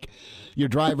looks like your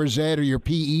driver's ed or your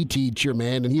PE teacher,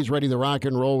 man, and he's ready to rock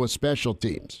and roll with special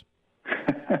teams.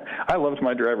 I loved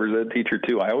my driver's ed teacher,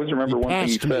 too. I always remember one thing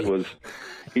he said was,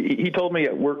 he told me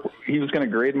at work he was going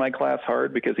to grade my class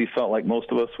hard because he felt like most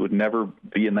of us would never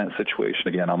be in that situation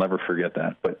again. I'll never forget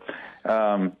that. But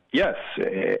yes,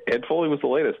 Ed Foley was the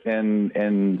latest.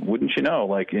 And wouldn't you know,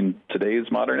 like in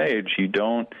today's modern age, you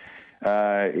don't,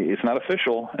 it's not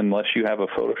official unless you have a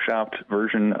photoshopped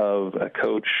version of a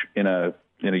coach in a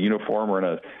uniform or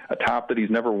in a top that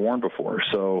he's never worn before.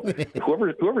 So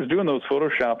whoever's doing those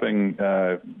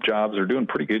photoshopping jobs are doing a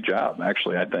pretty good job,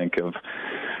 actually, I think, of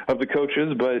the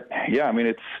coaches. But, yeah, I mean,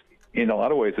 it's in a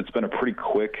lot of ways it's been a pretty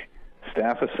quick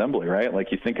staff assembly, right?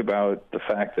 Like you think about the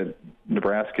fact that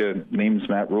Nebraska names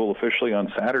Matt Rule officially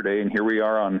on Saturday, and here we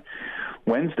are on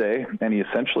Wednesday, and he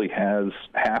essentially has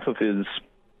half of his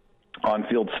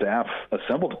on-field staff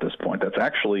assembled at this point. That's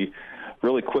actually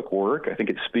really quick work. I think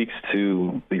it speaks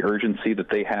to the urgency that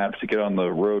they have to get on the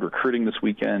road recruiting this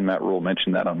weekend. Matt Rule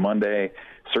mentioned that on Monday.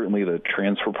 Certainly the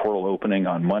transfer portal opening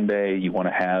on Monday. You want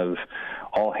to have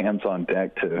all hands on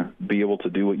deck to be able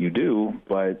to do what you do.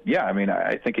 But, yeah, I mean,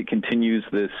 I think it continues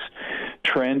this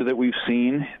trend that we've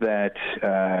seen that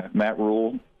Matt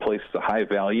Rule places a high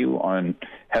value on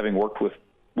having worked with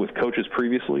coaches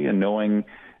previously and knowing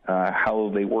how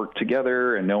they work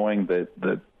together and knowing that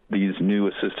these new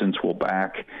assistants will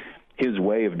back his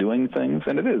way of doing things,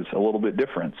 and it is a little bit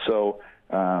different. So,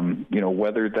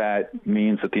 whether that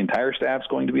means that the entire staff's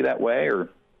going to be that way or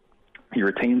he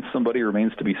retains somebody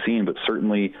remains to be seen, but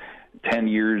certainly 10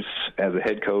 years as a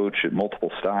head coach at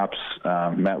multiple stops,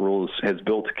 Matt Rule has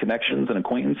built connections and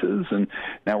acquaintances, and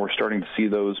now we're starting to see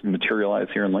those materialize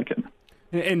here in Lincoln.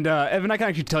 And Evan, I can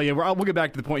actually tell you, we'll get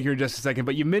back to the point here in just a second,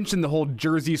 but you mentioned the whole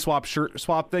jersey shirt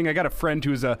swap thing. I got a friend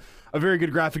who's a very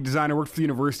good graphic designer, worked for the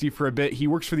university for a bit. He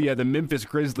works for the Memphis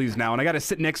Grizzlies now, and I got to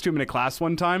sit next to him in a class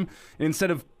one time, and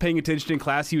instead of paying attention in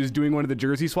class, he was doing one of the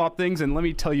jersey swap things, and let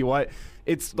me tell you what,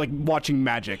 it's like watching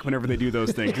magic whenever they do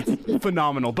those things. It's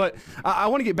phenomenal. But I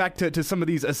want to get back to some of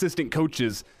these assistant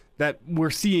coaches that we're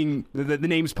seeing the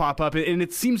names pop up, and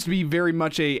it seems to be very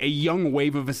much a young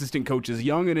wave of assistant coaches,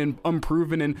 young and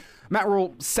unproven, and Matt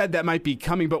Rule said that might be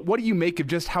coming, but what do you make of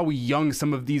just how young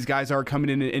some of these guys are coming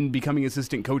in and becoming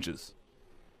assistant coaches?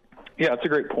 Yeah, that's a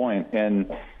great point,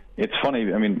 and it's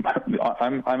funny. I mean,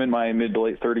 I'm in my mid to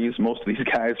late 30s. Most of these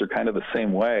guys are kind of the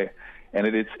same way, and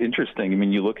it's interesting. I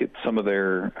mean, you look at some of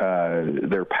their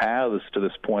paths to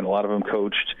this point. A lot of them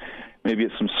coached maybe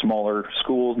at some smaller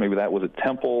schools. Maybe that was at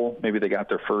Temple. Maybe they got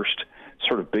their first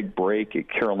sort of big break at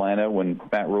Carolina when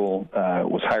Matt Rule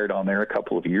was hired on there a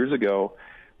couple of years ago.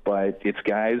 But it's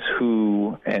guys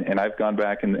who, and I've gone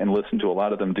back and listened to a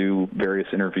lot of them do various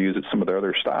interviews at some of their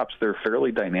other stops. They're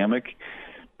fairly dynamic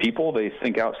people. They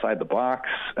think outside the box.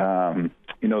 The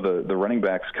running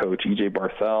backs coach, E.J.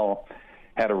 Barthel,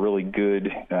 had a really good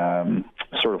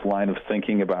sort of line of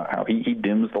thinking about how he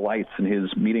dims the lights in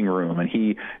his meeting room and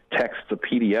he texts a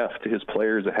PDF to his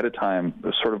players ahead of time,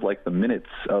 sort of like the minutes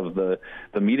of the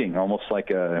meeting, almost like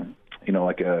a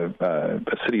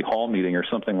city hall meeting or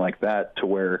something like that, to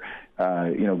where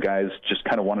guys just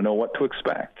kind of want to know what to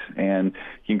expect, and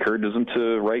he encourages them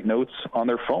to write notes on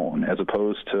their phone as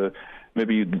opposed to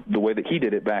maybe the way that he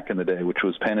did it back in the day, which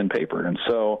was pen and paper. And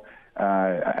so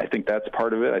I think that's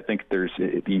part of it. I think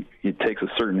it takes a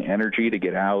certain energy to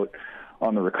get out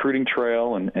on the recruiting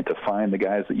trail and to find the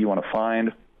guys that you want to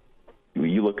find.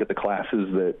 You look at the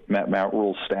classes that Matt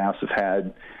Rule's staffs have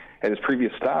had at his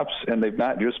previous stops, and they've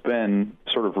not just been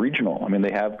sort of regional. I mean,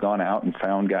 they have gone out and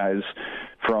found guys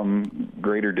from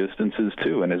greater distances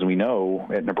too. And as we know,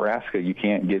 at Nebraska, you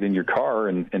can't get in your car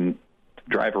and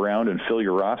drive around and fill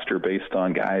your roster based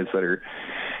on guys that are,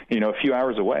 a few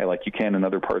hours away like you can in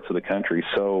other parts of the country.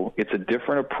 So it's a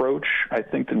different approach, I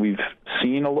think, than we've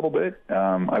seen a little bit.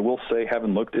 I will say,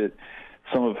 having looked at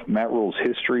some of Matt Rhule's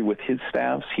history with his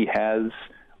staffs, he has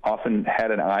often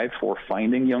had an eye for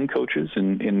finding young coaches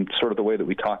in sort of the way that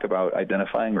we talk about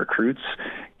identifying recruits.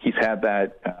 He's had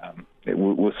that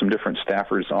with some different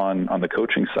staffers on the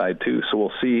coaching side too. So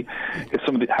we'll see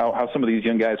if how some of these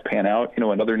young guys pan out.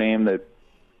 Another name that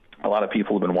a lot of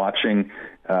people have been watching,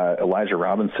 Elijah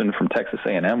Robinson from Texas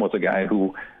A&M, was a guy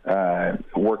who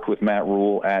worked with Matt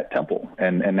Rhule at Temple,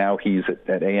 and now he's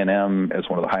at A&M as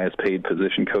one of the highest paid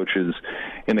position coaches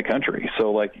in the country.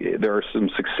 So, there are some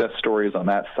success stories on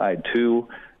that side too.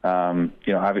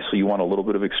 Obviously you want a little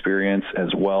bit of experience as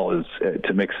well as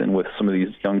to mix in with some of these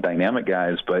young dynamic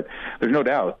guys, but there's no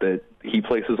doubt that he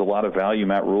places a lot of value,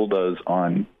 Matt Rhule does,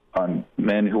 on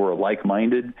men who are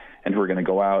like-minded and who are going to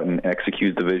go out and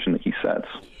execute the vision that he sets.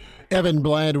 Evan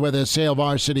Bland with us, Hail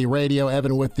Varsity Radio.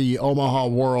 Evan with the Omaha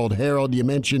World Herald. You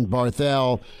mentioned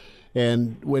Barthel,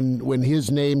 and when his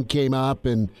name came up,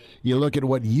 and you look at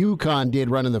what UConn did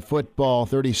running the football,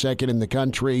 32nd in the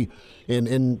country,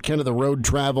 and kind of the road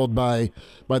traveled by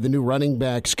the new running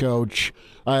backs coach,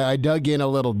 I dug in a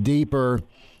little deeper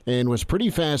and was pretty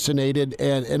fascinated.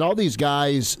 And all these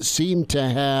guys seem to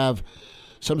have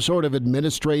some sort of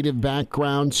administrative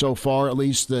background so far, at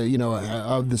least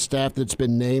of the staff that's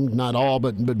been named, not all,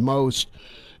 but most.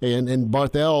 And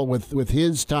Barthel with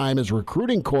his time as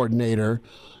recruiting coordinator,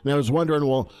 and I was wondering,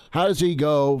 well, how does he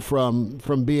go from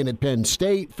being at Penn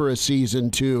State for a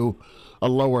season to a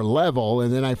lower level?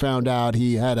 And then I found out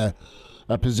he had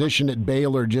a position at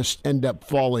Baylor just end up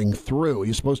falling through.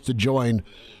 He's supposed to join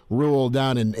Rhule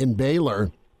down in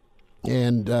Baylor,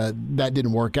 and that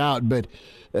didn't work out. But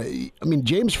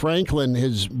James Franklin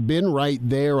has been right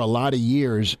there a lot of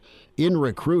years in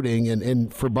recruiting,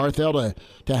 and for Barthel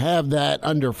to have that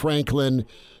under Franklin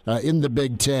in the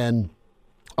Big Ten,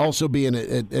 also being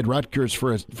at Rutgers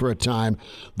for a time,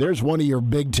 there's one of your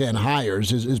Big Ten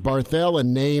hires. Is Barthel a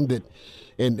name that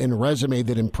and a resume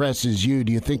that impresses you?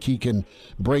 Do you think he can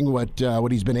bring what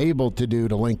he's been able to do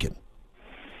to Lincoln?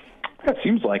 It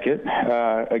seems like it.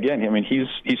 Again,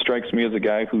 he strikes me as a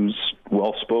guy who's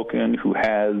well-spoken, who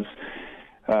has,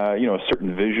 a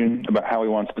certain vision about how he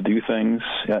wants to do things.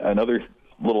 Another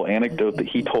little anecdote that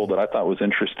he told that I thought was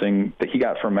interesting that he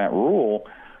got from Matt Rhule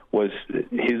was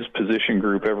his position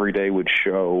group every day would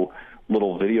show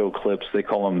little video clips. They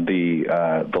call them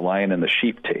the lion and the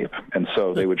sheep tape. And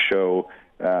so they would show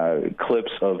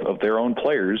clips of their own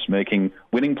players making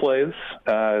winning plays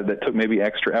that took maybe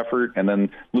extra effort, and then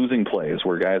losing plays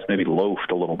where guys maybe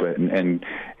loafed a little bit. And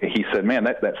he said, man,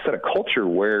 that set a culture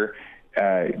where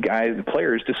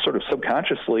players just sort of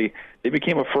subconsciously, they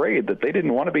became afraid that they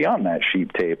didn't want to be on that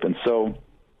sheep tape. And so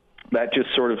that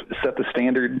just sort of set the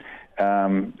standard.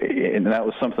 And that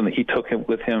was something that he took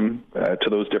with him to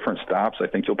those different stops. I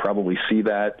think you'll probably see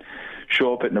that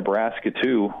show up at Nebraska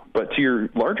too. But to your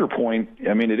larger point,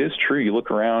 it is true. You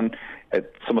look around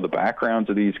at some of the backgrounds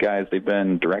of these guys. They've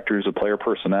been directors of player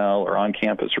personnel or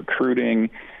on-campus recruiting.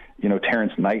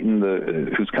 Terrence Knighton,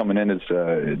 who's coming in as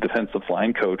a defensive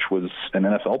line coach, was an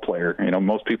NFL player.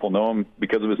 Most people know him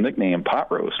because of his nickname,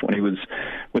 Pot Roast, when he was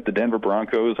with the Denver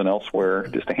Broncos and elsewhere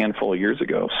just a handful of years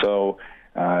ago. So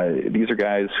these are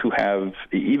guys who have,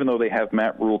 even though they have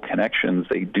Matt Rhule connections,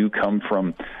 they do come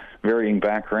from varying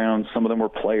backgrounds. Some of them were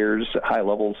players at high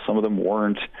levels, some of them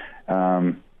weren't.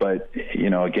 But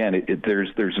again,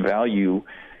 there's value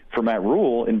for Matt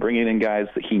Rhule in bringing in guys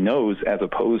that he knows, as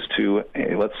opposed to,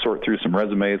 hey, let's sort through some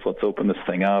resumes, let's open this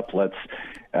thing up, let's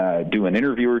do an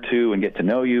interview or two and get to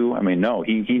know you. No,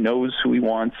 he knows who he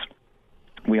wants.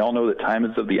 We all know that time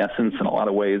is of the essence in a lot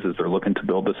of ways as they're looking to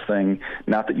build this thing.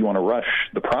 Not that you want to rush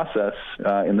the process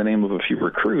in the name of a few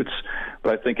recruits,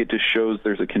 but I think it just shows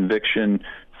there's a conviction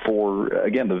for,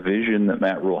 again, the vision that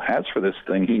Matt Rhule has for this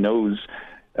thing. He knows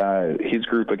his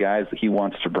group of guys that he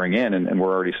wants to bring in, and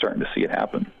we're already starting to see it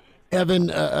happen. Evan,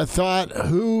 a thought,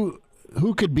 who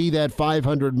could be that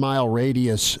 500-mile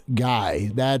radius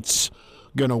guy that's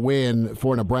going to win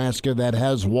for Nebraska, that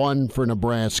has won for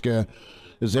Nebraska?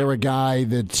 Is there a guy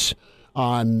that's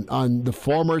on the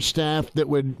former staff that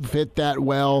would fit that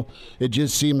well? It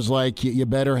just seems like you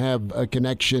better have a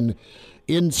connection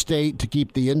in-state to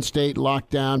keep the in-state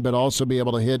locked down, but also be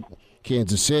able to hit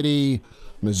Kansas City,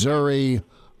 Missouri,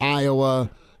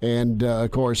 Iowa, and, of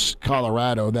course,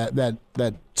 Colorado.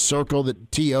 That circle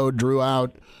that T.O. drew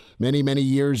out many, many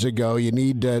years ago, you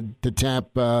need to tap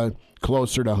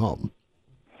closer to home.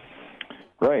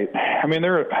 Right.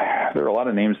 there are a lot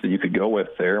of names that you could go with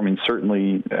there. I mean,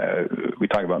 certainly we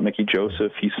talk about Mickey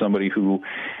Joseph. He's somebody who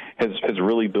has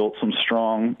really built some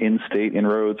strong in-state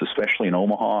inroads, especially in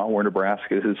Omaha, where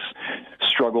Nebraska has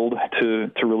struggled to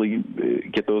really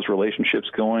get those relationships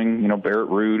going. You know, Barrett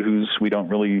Ruud, we don't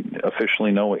really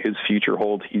officially know what his future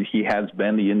holds. He has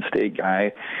been the in-state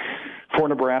guy for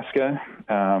Nebraska.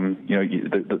 You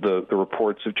know, the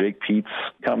reports of Jake Peets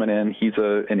coming in, he's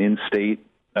an in-state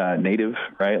native,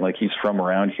 right? Like, he's from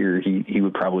around here. He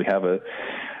would probably have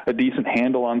a decent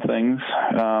handle on things.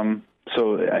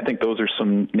 So I think those are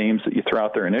some names that you throw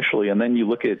out there initially. And then you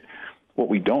look at what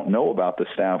we don't know about the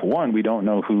staff. One, we don't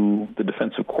know who the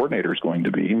defensive coordinator is going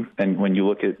to be. And when you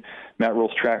look at Matt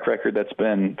Rhule's track record, that's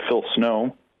been Phil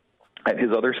Snow at his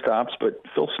other stops. But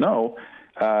Phil Snow,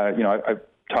 you know, I've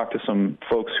talked to some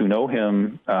folks who know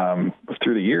him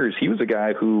through the years. He was a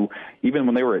guy who, even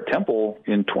when they were at Temple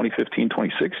in 2015,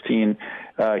 2016,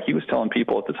 he was telling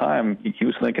people at the time he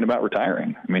was thinking about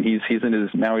retiring. I mean, he's in his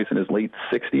late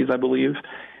 60s, I believe.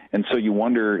 And so you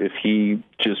wonder if he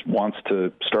just wants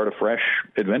to start a fresh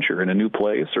adventure in a new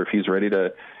place, or if he's ready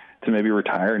to maybe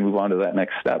retire and move on to that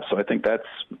next step. So I think that's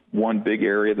one big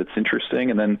area that's interesting.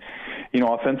 And then, you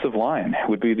know, offensive line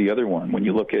would be the other one. When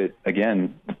you look at,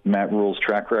 again, Matt Rhule's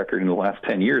track record in the last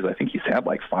 10 years, I think he's had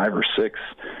like 5 or 6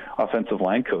 offensive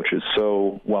line coaches.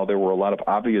 So while there were a lot of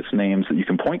obvious names that you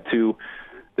can point to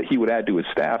that he would add to his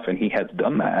staff, and he has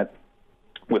done that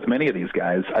with many of these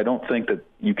guys, I don't think that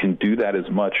you can do that as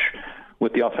much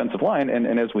with the offensive line.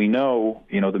 And as we know,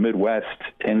 you know, the Midwest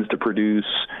tends to produce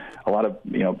a lot of,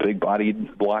 you know,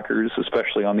 big-bodied blockers,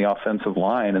 especially on the offensive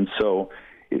line. And so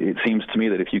it seems to me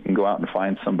that if you can go out and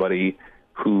find somebody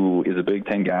who is a Big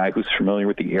Ten guy who's familiar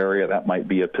with the area, that might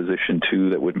be a position,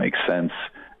 too, that would make sense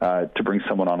to bring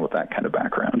someone on with that kind of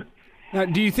background. Now,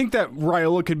 do you think that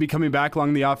Raiola could be coming back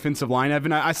along the offensive line,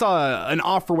 Evan? I saw an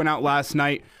offer went out last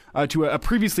night to a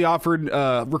previously offered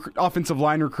offensive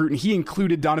line recruit, and he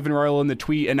included Donovan Raiola in the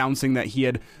tweet announcing that he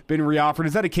had been reoffered.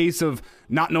 Is that a case of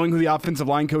not knowing who the offensive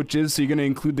line coach is, so you're going to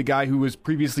include the guy who was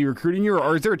previously recruiting you,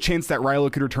 or is there a chance that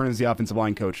Raiola could return as the offensive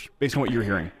line coach, based on what you're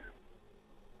hearing?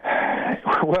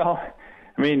 Well,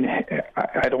 I mean,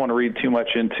 I don't want to read too much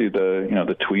into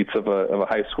the tweets of a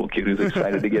high school kid who's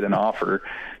excited to get an offer.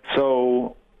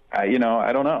 So, I don't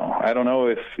know. I don't know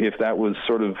if that was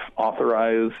sort of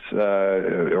authorized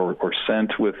or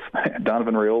sent with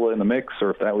Donovan Raiola in the mix,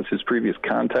 or if that was his previous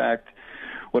contact,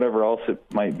 whatever else it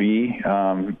might be.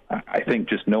 I think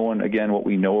just knowing, again, what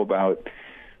we know about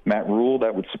Matt Rhule,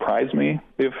 that would surprise me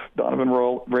if Donovan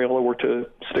Raiola were to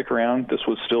stick around. This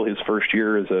was still his first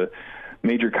year as a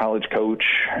major college coach.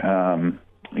 The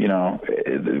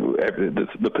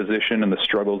position and the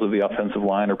struggles of the offensive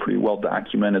line are pretty well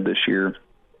documented this year.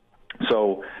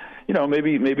 So,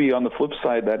 maybe on the flip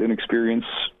side, that inexperience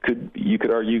could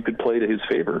play to his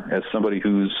favor as somebody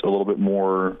who's a little bit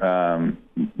more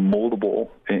moldable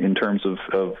in terms of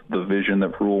the vision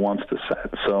that Rhule wants to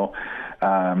set. So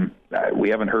we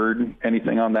haven't heard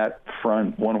anything on that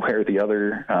front one way or the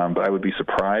other, but I would be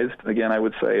surprised, again, I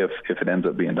would say, if it ends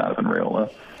up being Donovan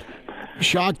Raiola.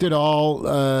 Shocked at all?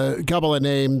 A couple of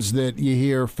names that you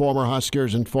hear former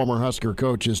Huskers and former Husker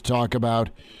coaches talk about.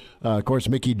 Of course,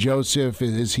 Mickey Joseph,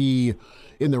 is he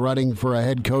in the running for a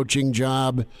head coaching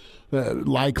job?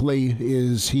 Likely.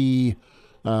 Is he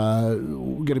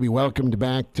going to be welcomed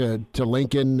back to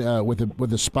Lincoln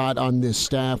with a spot on this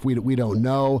staff? We don't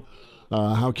know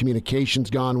how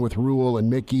communication's gone with Rhule and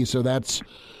Mickey, so that's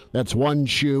one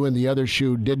shoe, and the other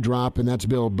shoe did drop, and that's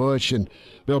Bill Busch. And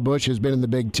Bill Busch has been in the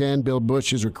Big Ten. Bill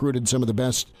Busch has recruited some of the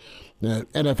best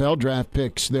NFL draft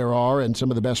picks there are, and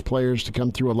some of the best players to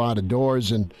come through a lot of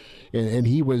doors, and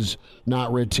he was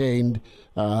not retained.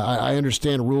 I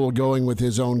understand Rhule going with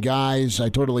his own guys. I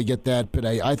totally get that, but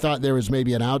I thought there was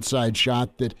maybe an outside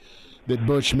shot that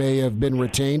Busch may have been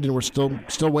retained, and we're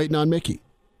still waiting on Mickey.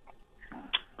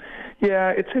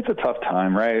 Yeah, it's a tough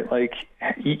time, right? Like,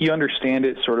 you understand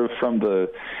it sort of from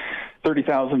the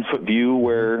 30,000-foot view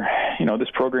where, this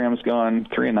program's gone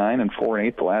 3-9 and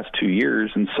 4-8 the last 2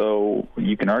 years. And so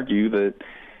you can argue that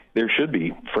there should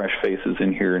be fresh faces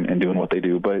in here and doing what they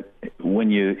do. But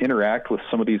when you interact with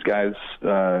some of these guys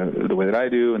the way that I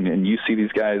do, and you see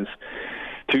these guys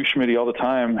too, Schmitty, all the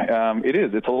time,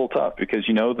 it's a little tough because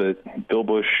you know that Bill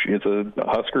Busch is a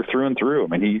Husker through and through. I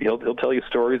mean, he'll tell you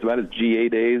stories about his GA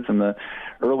days in the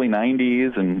early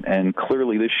 90s, and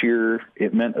clearly this year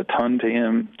it meant a ton to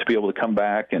him to be able to come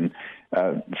back and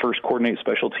first coordinate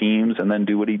special teams and then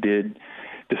do what he did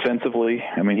defensively.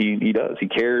 I mean, he does. He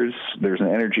cares. There's an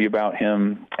energy about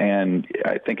him, and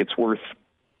I think it's worth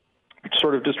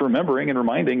sort of just remembering and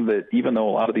reminding that even though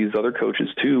a lot of these other coaches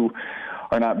too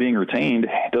are not being retained,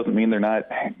 it doesn't mean they're not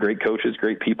great coaches,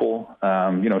 great people.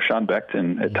 Sean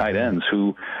Beckton at tight ends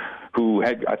who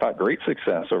had, I thought, great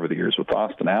success over the years with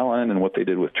Austin Allen and what they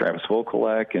did with Travis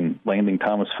Vokolek and landing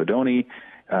Thomas Fedoni.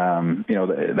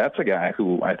 That's a guy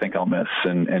who I think I'll miss,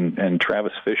 and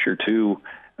Travis Fisher too.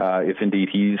 If indeed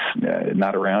he's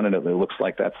not around, and it looks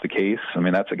like that's the case. I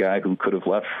mean, that's a guy who could have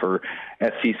left for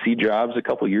SEC jobs a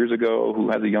couple years ago, who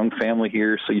has a young family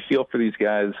here. So you feel for these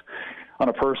guys on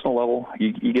a personal level.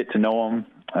 You get to know them.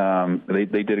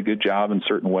 They did a good job in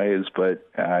certain ways, but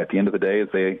at the end of the day, as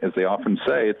they often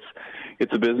say,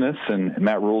 it's a business, and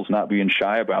Matt Rule's not being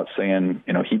shy about saying,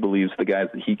 he believes the guys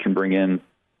that he can bring in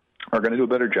are going to do a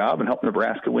better job and help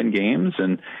Nebraska win games,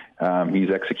 and he's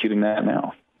executing that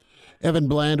now. Evan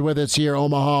Bland with us here,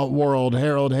 Omaha World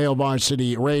Herald, Hail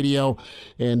Varsity Radio.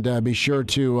 And be sure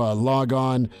to log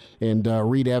on and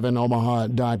read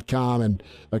EvanOmaha.com. And,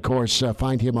 of course,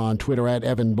 find him on Twitter at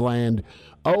Evan Bland,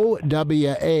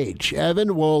 OWH.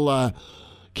 Evan, we'll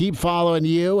keep following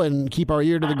you and keep our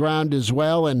ear to the ground as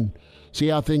well and see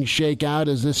how things shake out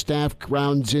as this staff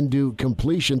rounds into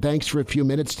completion. Thanks for a few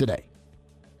minutes today.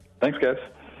 Thanks, guys.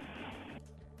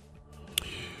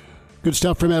 Good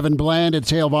stuff from Evan Bland. It's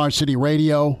Hail Varsity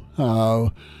Radio.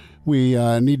 We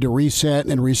need to reset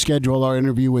and reschedule our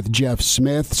interview with Jeff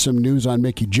Smith. Some news on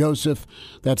Mickey Joseph.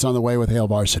 That's on the way with Hail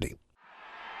Varsity.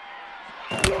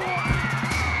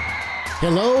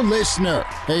 Hello, listener.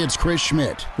 Hey, it's Chris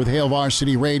Schmidt with Hail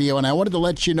Varsity Radio, and I wanted to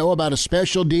let you know about a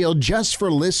special deal just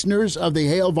for listeners of the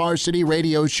Hail Varsity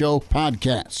Radio Show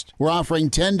podcast. We're offering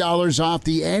 $10 off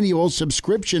the annual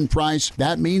subscription price.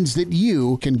 That means that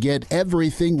you can get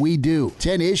everything we do.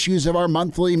 10 issues of our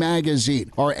monthly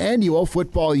magazine, our annual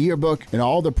football yearbook, and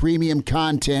all the premium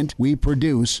content we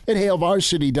produce at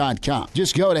HailVarsity.com.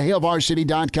 Just go to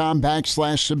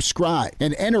HailVarsity.com/subscribe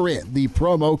and enter in the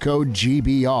promo code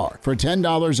GBR for $10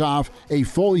 off a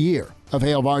full year of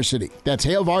Hail Varsity. That's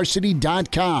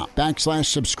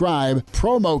HailVarsity.com/subscribe,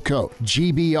 promo code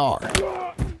GBR.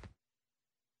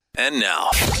 And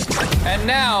now,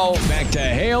 back to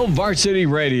Hail Varsity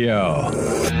Radio.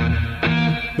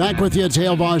 Back with you, it's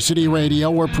Hail Varsity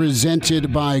Radio. We're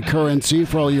presented by Currency.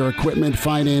 For all your equipment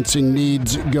financing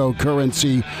needs, go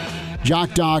Currency.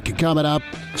 Jock Doc coming up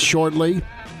shortly.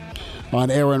 On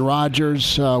Aaron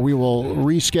Rodgers, we will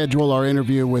reschedule our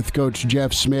interview with Coach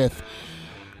Jeff Smith.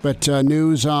 But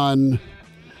news on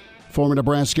former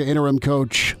Nebraska interim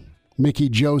coach Mickey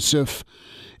Joseph.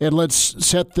 And let's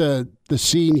set the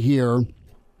scene here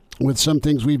with some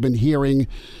things we've been hearing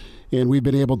and we've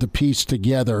been able to piece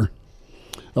together.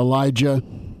 Elijah,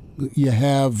 you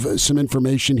have some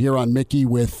information here on Mickey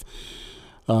with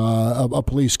a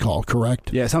police call,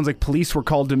 correct? Yeah, it sounds like police were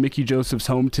called to Mickey Joseph's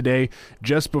home today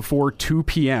just before 2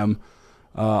 p.m.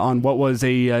 On what was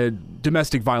a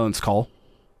domestic violence call.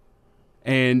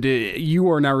 And you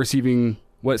are now receiving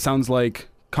what sounds like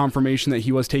confirmation that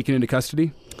he was taken into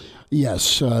custody?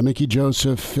 Yes, Mickey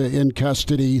Joseph in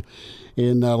custody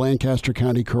in Lancaster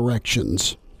County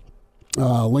Corrections.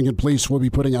 Lincoln Police will be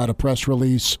putting out a press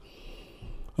release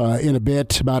in a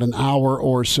bit, about an hour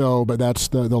or so, but that's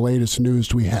the latest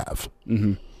news we have.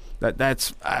 Mm-hmm.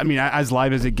 That's as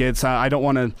live as it gets. I don't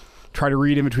want to try to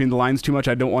read in between the lines too much.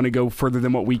 I don't want to go further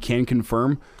than what we can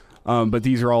confirm, but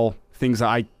these are all things that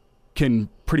I can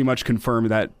pretty much confirm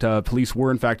that police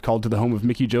were in fact called to the home of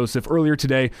Mickey Joseph earlier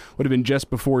today. Would have been just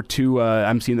before 2.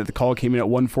 I'm seeing that the call came in at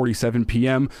 1:47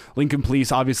 p.m. Lincoln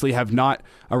Police obviously have not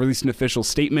released an official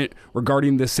statement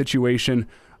regarding this situation.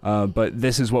 But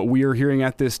this is what we are hearing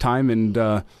at this time, and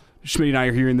Schmidt and I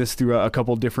are hearing this through a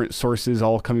couple different sources,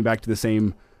 all coming back to the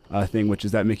same thing, which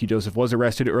is that Mickey Joseph was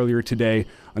arrested earlier today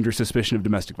under suspicion of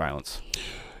domestic violence.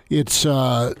 It's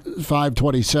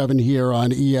 5:27 here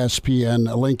on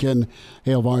ESPN Lincoln,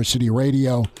 Hail Varsity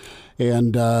Radio,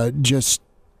 and just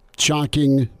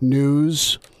shocking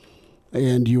news.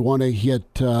 And you want to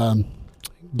get to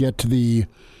the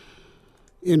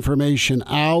information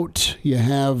out. You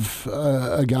have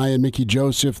a guy in Mickey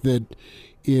Joseph that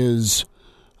is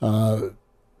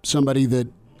somebody that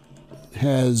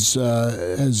has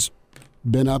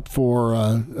been up for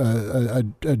a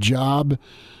job,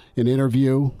 an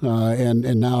interview,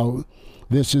 and now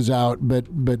this is out.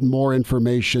 But more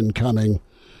information coming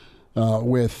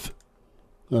with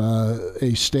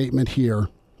a statement here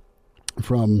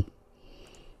from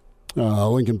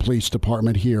Lincoln Police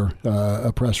Department here,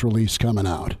 a press release coming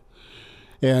out.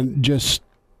 And just,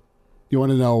 you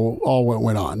want to know all what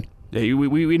went on. Yeah,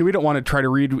 we don't want to try to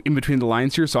read in between the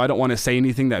lines here, so I don't want to say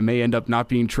anything that may end up not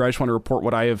being true. I just want to report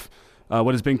what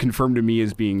what has been confirmed to me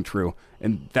as being true.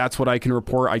 And that's what I can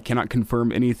report. I cannot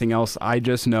confirm anything else. I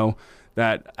just know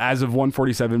that as of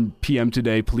 1:47 p.m.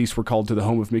 today, police were called to the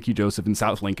home of Mickey Joseph in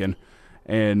South Lincoln.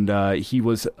 And he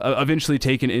was eventually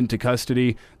taken into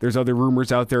custody. There's other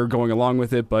rumors out there going along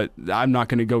with it, but I'm not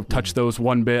going to go touch those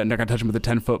one bit. I'm not going to touch them with a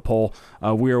 10-foot pole.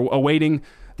 We are awaiting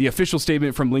the official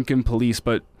statement from Lincoln Police,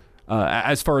 but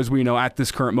as far as we know, at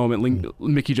this current moment,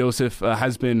 Mickey Joseph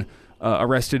has been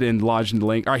arrested and lodged in the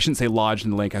or I shouldn't say lodged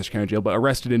in the Lancaster County Jail, but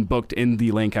arrested and booked in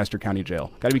the Lancaster County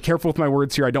Jail. Got to be careful with my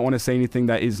words here. I don't want to say anything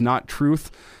that is not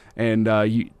truth. And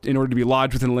in order to be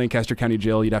lodged within the Lancaster County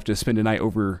Jail, you'd have to spend a night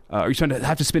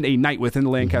have to spend a night within the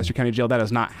Lancaster County Jail. That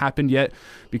has not happened yet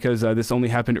because this only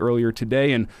happened earlier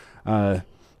today, and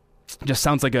just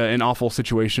sounds like an awful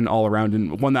situation all around,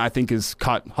 and one that I think has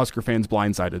caught Husker fans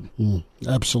blindsided.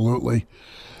 Absolutely.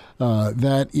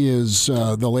 That is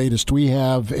the latest we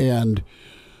have, and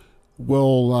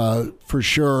we'll for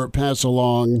sure pass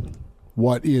along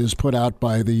what is put out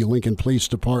by the Lincoln Police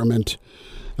Department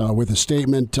with a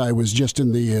statement. I was just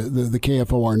in the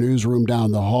KFOR newsroom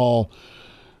down the hall.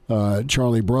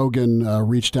 Charlie Brogan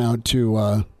reached out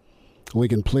to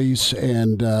Lincoln Police,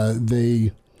 and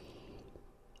they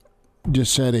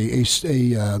just said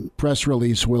a press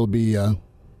release will be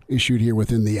issued here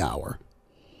within the hour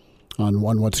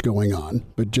on what's going on.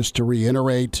 But just to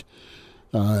reiterate,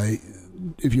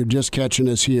 if you're just catching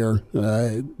us here,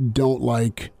 don't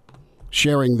like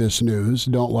sharing this news,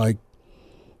 don't like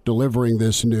delivering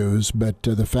this news, but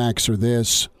the facts are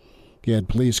this. You had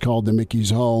police called to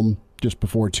Mickey's home just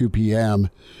before 2 p.m.,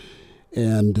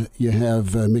 and you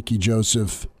have Mickey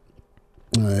Joseph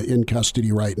in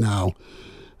custody right now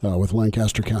with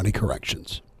Lancaster County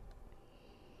Corrections.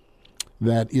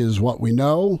 That is what we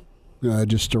know,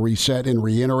 just to reset and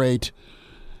reiterate,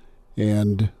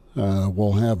 and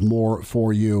we'll have more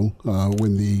for you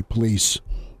when the police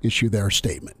issue their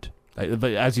statement.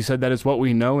 But as you said, that is what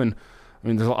we know, and I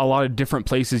mean, there's a lot of different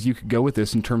places you could go with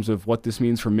this in terms of what this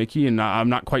means for Mickey, and I'm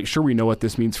not quite sure we know what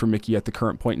this means for Mickey at the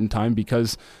current point in time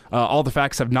because all the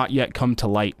facts have not yet come to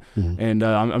light, and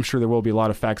I'm sure there will be a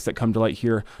lot of facts that come to light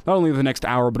here, not only over the next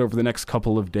hour, but over the next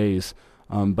couple of days.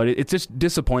 But it's just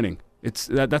disappointing.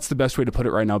 That's the best way to put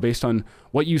it right now, based on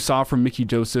what you saw from Mickey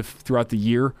Joseph throughout the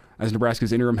year as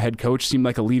Nebraska's interim head coach. Seemed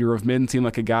like a leader of men, seemed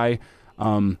like a guy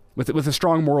with a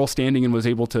strong moral standing, and was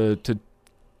able to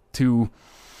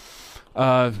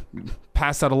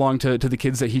pass that along to the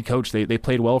kids that he coached. They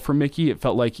played well for Mickey. It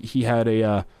felt like he had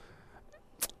a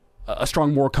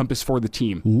strong moral compass for the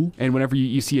team. And whenever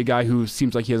you see a guy who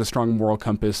seems like he has a strong moral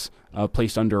compass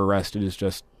placed under arrest, it is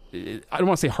just, I don't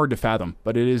want to say hard to fathom,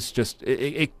 but it is just,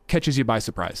 it catches you by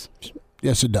surprise.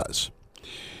 Yes, it does.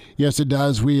 Yes, it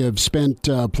does. We have spent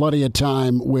plenty of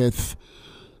time with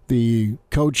the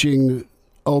coaching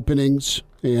openings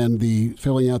and the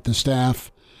filling out the staff.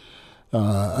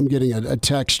 I'm getting a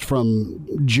text from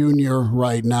Junior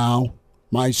right now,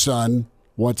 my son,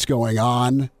 what's going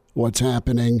on, what's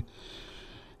happening.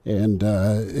 And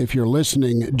if you're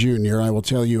listening, Junior, I will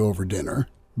tell you over dinner.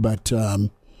 But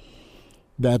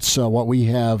that's what we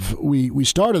have. We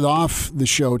started off the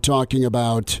show talking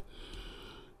about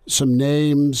some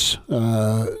names,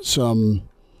 some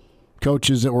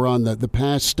coaches that were on the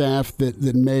past staff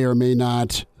that may or may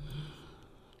not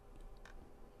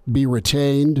be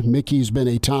retained. Mickey's been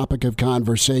a topic of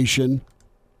conversation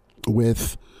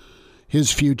with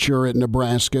his future at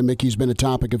Nebraska. Mickey's been a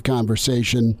topic of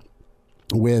conversation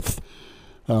with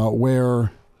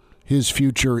where his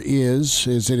future is.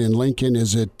 Is it in Lincoln?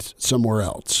 Is it somewhere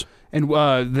else? And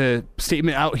the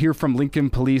statement out here from Lincoln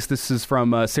Police, this is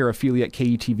from Sarah Feely at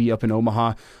KETV up in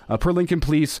Omaha. Per Lincoln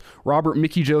Police, Robert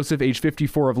Mickey Joseph, age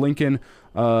 54 of Lincoln,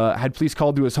 had police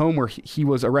called to his home where he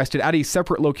was arrested at a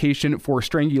separate location for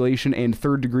strangulation and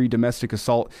third-degree domestic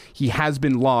assault. He has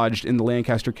been lodged in the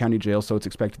Lancaster County Jail, so it's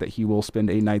expected that he will spend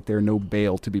a night there. No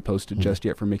bail to be posted just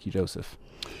yet for Mickey Joseph.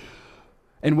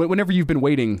 And whenever you've been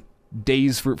waiting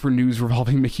days for news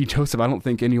revolving Mickey Joseph, I don't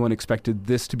think anyone expected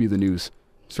this to be the news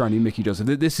surrounding Mickey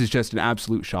Joseph. This is just an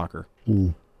absolute shocker.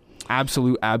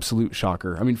 Absolute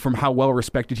shocker. I mean, from how well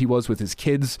respected he was with his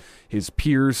kids, his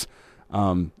peers,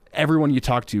 everyone you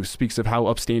talk to speaks of how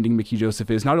upstanding Mickey Joseph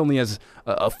is, not only as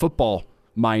a football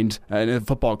mind and a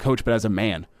football coach, but as a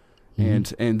man. And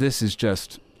this is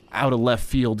just out of left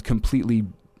field, completely.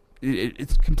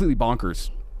 It's completely bonkers.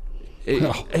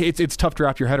 It's tough to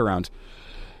wrap your head around.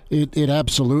 It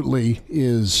absolutely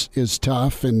is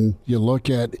tough, and you look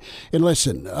at and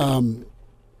listen.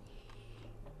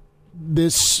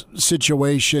 This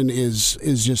situation is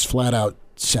just flat out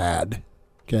sad.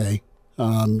 Okay,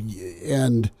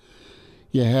 and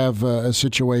you have a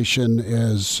situation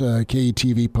as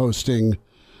KETV posting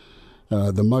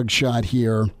the mugshot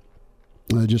here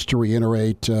just to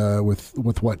reiterate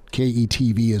with what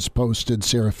KETV has posted,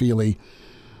 Sarah Feely,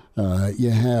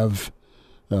 you have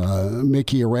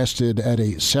Mickey arrested at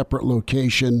a separate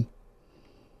location,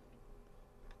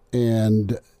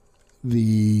 and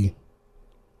the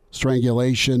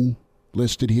strangulation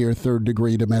listed here,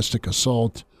 3rd-degree domestic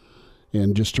assault,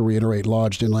 and just to reiterate,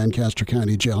 lodged in Lancaster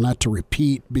County Jail. Not to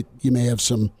repeat, but you may have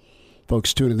some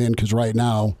folks tuning in because right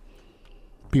now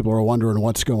people are wondering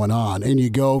what's going on. And you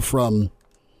go from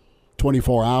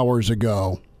 24 hours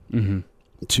ago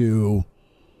to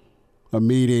a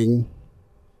meeting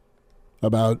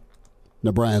about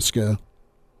Nebraska.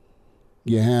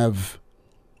 You have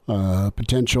a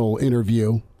potential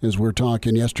interview, as we were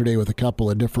talking yesterday, with a couple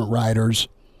of different writers.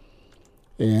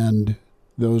 And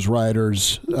those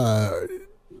writers,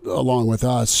 along with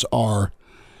us, are,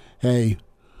 hey,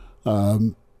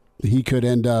 he could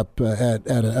end up at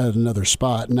another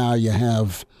spot. Now you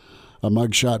have a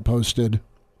mugshot posted,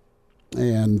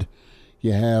 and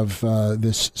you have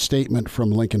this statement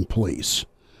from Lincoln Police.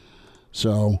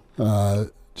 So,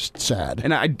 just sad.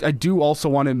 And I do also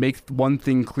want to make one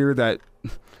thing clear that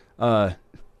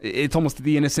it's almost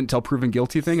the innocent till proven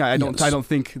guilty thing. I don't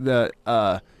think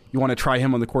that you want to try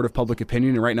him on the court of public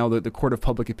opinion. And right now, the court of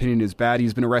public opinion is bad.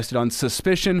 He's been arrested on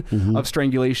suspicion of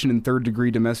strangulation and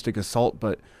 3rd-degree domestic assault.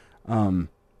 But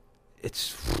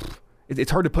it's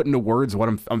hard to put into words what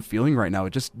I'm feeling right now.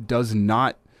 It just does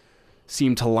not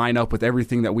seem to line up with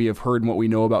everything that we have heard and what we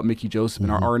know about Mickey Joseph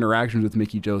and our interactions with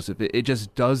Mickey Joseph. It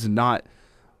just does not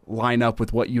line up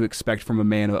with what you expect from a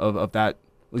man of that,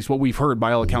 at least what we've heard,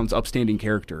 by all accounts, upstanding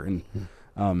character.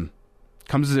 And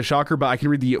comes as a shocker, but I can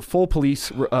read the full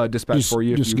police dispatch for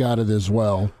you. Just got it as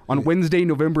well. On Wednesday,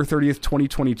 November 30th,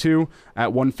 2022,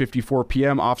 at 1:54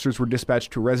 p.m., officers were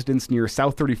dispatched to a residence near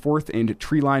South 34th and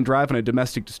Tree Line Drive on a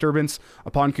domestic disturbance.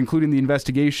 Upon concluding the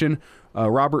investigation,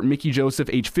 Robert Mickey Joseph,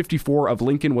 age 54, of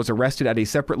Lincoln, was arrested at a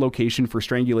separate location for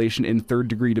strangulation and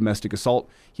 3rd-degree domestic assault.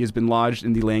 He has been lodged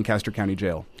in the Lancaster County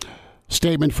Jail.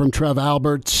 Statement from Trev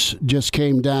Alberts just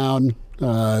came down,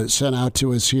 sent out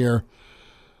to us here.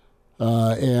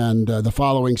 And the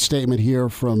following statement here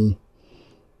from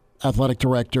Athletic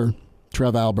Director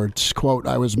Trev Alberts, quote,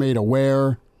 "I was made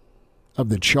aware of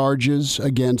the charges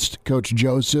against Coach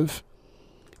Joseph,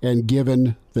 and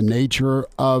given the nature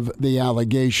of the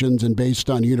allegations and based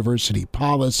on university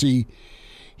policy,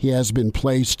 he has been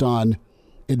placed on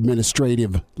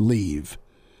administrative leave.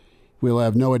 We'll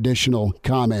have no additional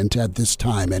comment at this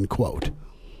time," end quote.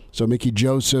 So Mickey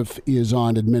Joseph is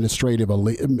on administrative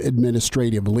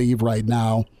leave right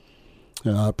now,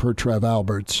 per Trev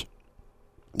Alberts.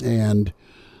 And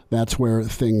that's where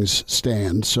things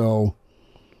stand. So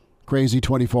crazy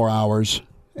 24 hours,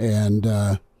 and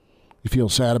you feel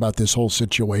sad about this whole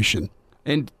situation.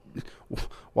 And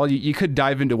while you could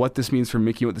dive into what this means for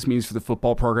Mickey, what this means for the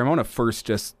football program, I want to first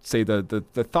just say the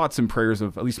thoughts and prayers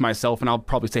of at least myself, and I'll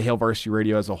probably say Hail Varsity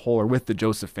Radio as a whole, are with the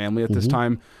Joseph family at this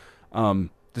time.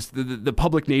 Just the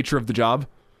public nature of the job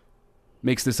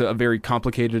makes this a very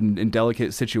complicated and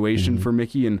delicate situation for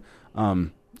Mickey and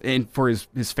for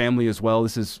his family as well.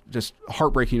 This is just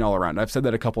heartbreaking all around. I've said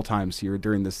that a couple times here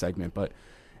during this segment, but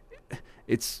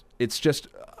it's just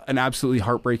an absolutely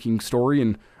heartbreaking story.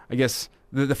 And I guess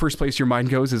the first place your mind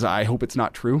goes is, I hope it's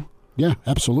not true. Yeah,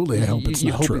 absolutely. I hope it's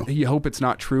not true. You hope it's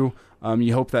not true.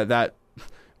 You hope that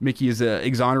Mickey is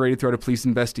exonerated throughout a police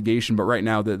investigation. But right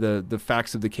now, the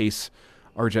facts of the case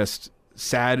are just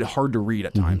sad, hard to read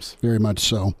at times. Very much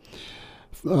so.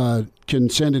 Can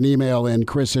send an email in,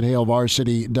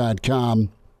 chris@hailvarsity.com.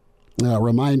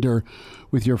 Reminder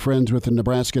with your friends with the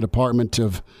Nebraska Department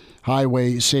of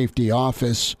Highway Safety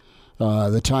Office.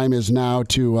 The time is now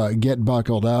to get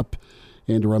buckled up,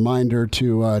 and a reminder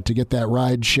to get that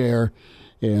ride share.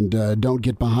 And don't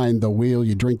get behind the wheel.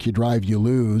 You drink, you drive, you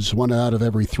lose. 1 out of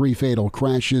every 3 fatal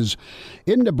crashes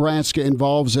in Nebraska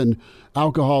involves an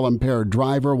alcohol-impaired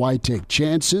driver. Why take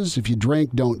chances? If you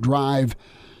drink, don't drive.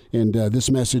 And this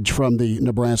message from the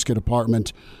Nebraska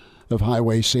Department of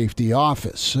Highway Safety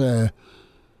Office.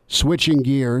 Switching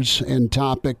gears and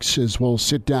topics as we'll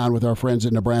sit down with our friends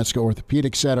at Nebraska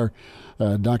Orthopedic Center,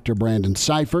 Dr. Brandon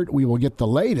Seifert. We will get the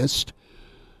latest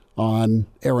on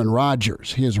Aaron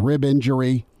Rodgers, his rib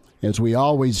injury, as we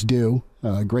always do.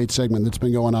 A great segment that's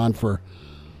been going on for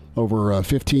over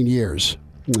 15 years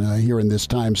here in this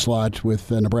time slot with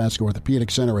Nebraska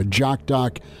Orthopedic Center at Jock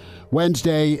Doc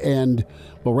Wednesday. And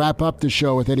we'll wrap up the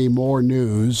show with any more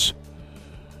news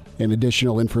and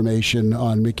additional information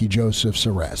on Mickey Joseph's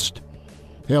arrest.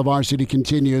 Hail Varsity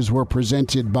continues. We're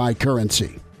presented by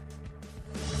Currency.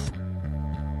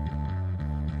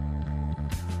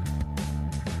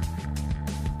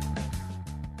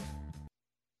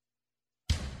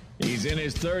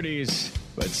 his 30s,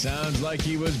 but sounds like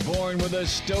he was born with a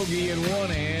stogie in one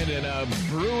hand and a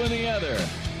brew in the other.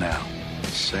 Now,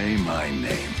 say my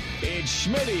name. It's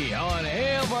Schmitty on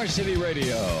Hail Varsity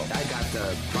Radio. I got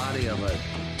the body of a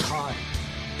taut,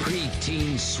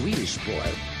 preteen Swedish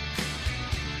boy.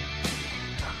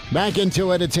 Back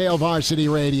into it at Hail Varsity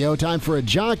Radio. Time for a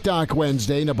Jock Doc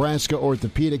Wednesday. Nebraska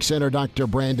Orthopedic Center, Dr.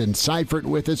 Brandon Seifert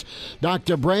with us.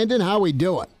 Dr. Brandon, how we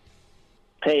doing?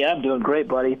 Hey, I'm doing great,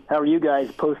 buddy. How are you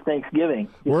guys post-Thanksgiving?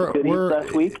 Good eats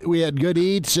last week? We had good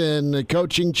eats and a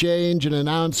coaching change and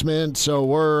announcement, so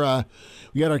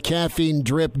we got our caffeine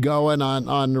drip going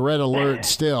on red alert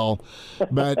still.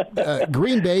 But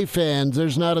Green Bay fans,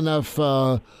 there's not enough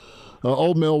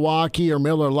Old Milwaukee or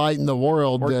Miller Lite in the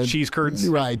world. Or cheese curds.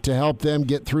 Right, to help them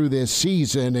get through this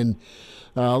season. And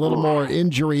a little more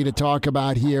injury to talk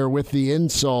about here with the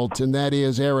insult, and that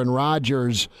is Aaron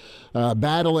Rodgers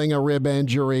battling a rib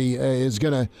injury, is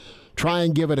going to try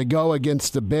and give it a go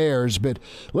against the Bears. But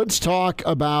let's talk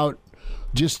about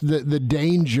just the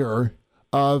danger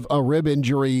of a rib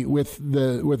injury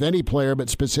with any player, but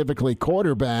specifically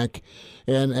quarterback,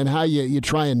 and how you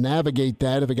try and navigate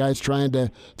that if a guy's trying to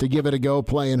give it a go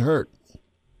playing hurt.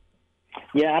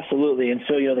 Yeah, absolutely. And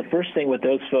so, the first thing with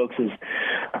those folks is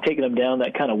taking them down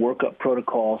that kind of workup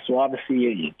protocol. So obviously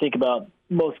you think about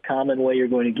most common way you're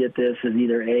going to get this is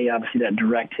either obviously that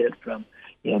direct hit from,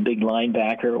 a big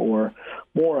linebacker, or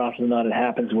more often than not it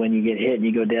happens when you get hit and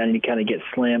you go down and you kind of get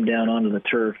slammed down onto the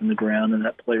turf and the ground and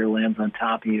that player lands on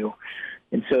top of you.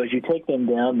 And so as you take them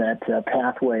down that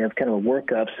pathway of kind of a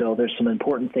workup, so there's some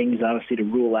important things obviously to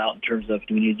rule out in terms of,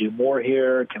 do we need to do more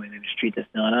here? Can we maybe treat this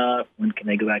down up? When can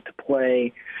they go back to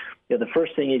play? The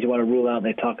first thing is you want to rule out, and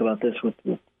they talk about this with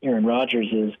Aaron Rodgers,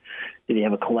 is did he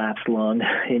have a collapsed lung?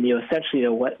 And, essentially,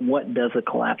 what does a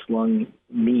collapsed lung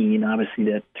mean? Obviously,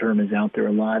 that term is out there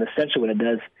a lot. Essentially, what it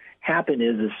does happen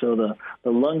is so the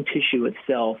lung tissue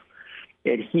itself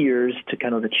adheres to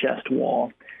kind of the chest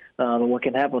wall. And what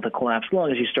can happen with a collapsed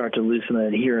lung is you start to lose some of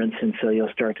that adherence, and so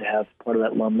you'll start to have part of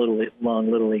that lung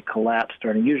literally collapse,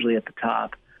 starting usually at the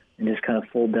top, and just kind of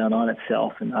fold down on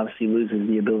itself, and obviously loses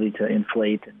the ability to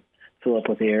inflate and fill up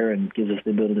with air and gives us the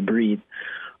ability to breathe.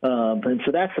 And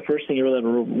so that's the first thing you really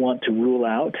want to rule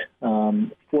out.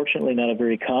 Fortunately, not a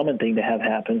very common thing to have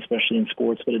happen, especially in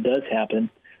sports, but it does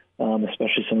happen,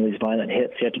 especially some of these violent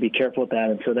hits. You have to be careful with that.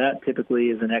 And so that typically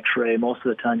is an X-ray. Most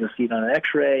of the time you'll see it on an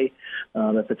X-ray.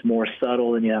 If it's more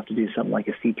subtle, then you have to do something like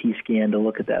a CT scan to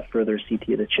look at that further, CT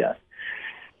of the chest.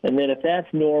 And then if that's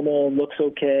normal, looks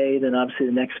okay, then obviously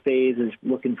the next phase is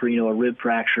looking for, a rib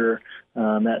fracture.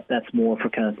 That's more for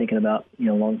kind of thinking about,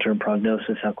 long-term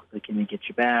prognosis. How quickly can we get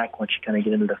you back? Once you kind of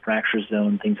get into the fracture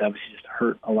zone, things obviously just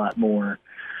hurt a lot more.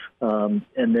 And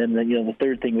then, the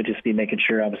third thing would just be making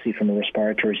sure, obviously, from a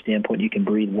respiratory standpoint, you can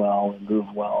breathe well and move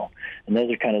well. And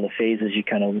those are kind of the phases you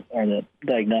kind of are the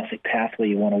diagnostic pathway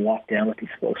you want to walk down with these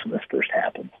folks when this first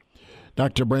happens.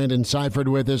 Dr. Brandon Seifert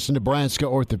with us, Nebraska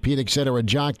Orthopedic Center, a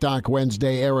Jock Doc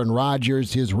Wednesday. Aaron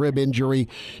Rodgers, his rib injury.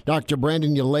 Dr.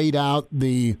 Brandon, you laid out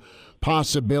the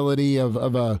possibility of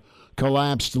a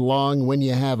collapsed lung when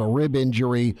you have a rib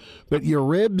injury, but your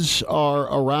ribs are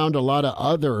around a lot of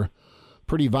other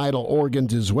pretty vital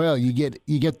organs as well. You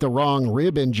get the wrong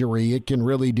rib injury, it can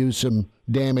really do some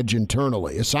damage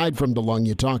internally, aside from the lung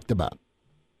you talked about.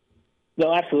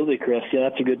 No, absolutely, Chris. Yeah,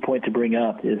 that's a good point to bring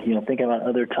up. Is thinking about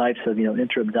other types of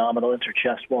intra-abdominal,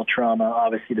 intra-chest wall trauma.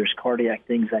 Obviously, there's cardiac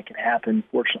things that can happen.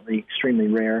 Fortunately, extremely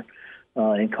rare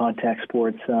in contact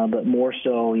sports, but more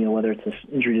so, whether it's an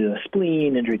injury to a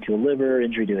spleen, injury to a liver,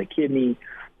 injury to a kidney,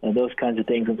 those kinds of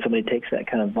things. When somebody takes that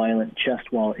kind of violent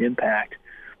chest wall impact,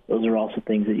 those are also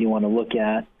things that you want to look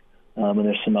at. And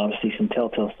there's obviously some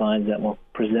telltale signs that will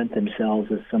present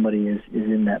themselves as somebody is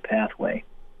in that pathway.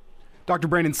 Dr.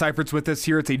 Brandon Seifert's with us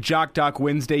here. It's a Jock Doc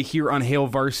Wednesday here on Hail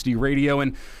Varsity Radio.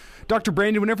 And Dr.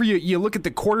 Brandon, whenever you look at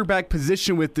the quarterback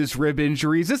position with this rib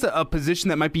injury, is this a position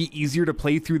that might be easier to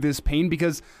play through this pain?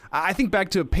 Because I think back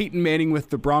to Peyton Manning with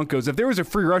the Broncos. If there was a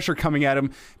free rusher coming at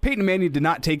him, Peyton Manning did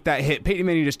not take that hit. Peyton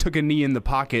Manning just took a knee in the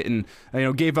pocket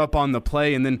and gave up on the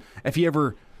play. And then if he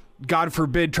ever, God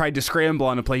forbid, tried to scramble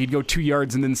on a play, he'd go 2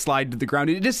 yards and then slide to the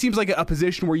ground. It just seems like a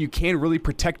position where you can really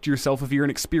protect yourself if you're an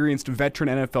experienced veteran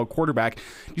NFL quarterback.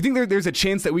 Do you think there's a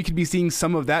chance that we could be seeing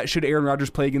some of that should Aaron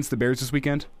Rodgers play against the Bears this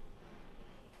weekend?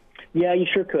 Yeah, you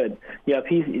sure could. Yeah, if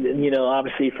he's,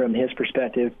 obviously from his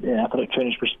perspective, athletic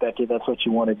trainer's perspective, that's what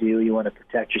you want to do. You want to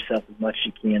protect yourself as much as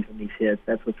you can from these hits.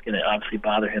 That's what's going to obviously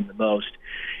bother him the most.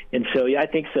 And so, yeah, I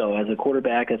think so. As a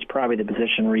quarterback, that's probably the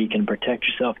position where you can protect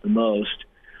yourself the most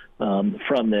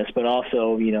from this. But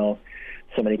also,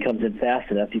 somebody comes in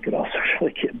fast enough, you could also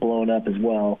really get blown up as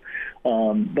well.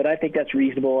 But I think that's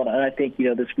reasonable, and I think,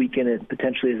 this weekend it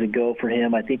potentially is a go for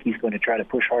him. I think he's going to try to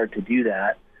push hard to do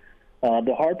that.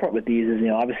 The hard part with these is,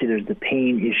 obviously there's the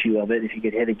pain issue of it. If you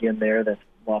get hit again there, that's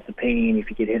loss of pain. If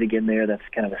you get hit again there, that's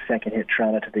kind of a second hit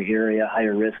trauma to the area,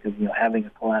 higher risk of, having a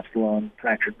collapsed lung,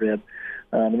 fractured rib.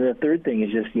 And then the third thing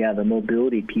is just, the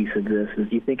mobility piece of this.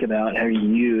 As you think about how you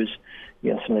use,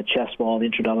 some of the chest wall, the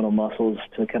intra-abdominal muscles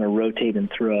to kind of rotate and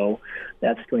throw,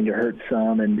 that's going to hurt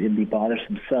some and be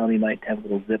bothersome some. You might have a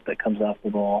little zip that comes off the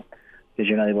ball because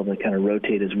you're not able to kind of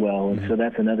rotate as well. And so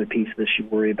that's another piece that you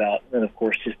worry about. And, of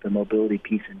course, just the mobility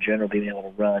piece in general, being able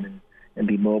to run and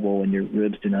be mobile when your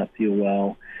ribs do not feel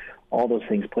well. All those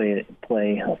things play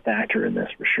a factor in this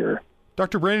for sure.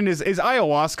 Dr. Brandon, is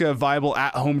ayahuasca a viable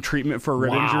at-home treatment for a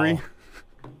rib injury?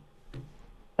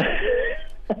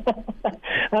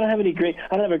 I don't have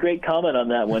a great comment on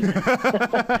that one.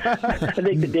 I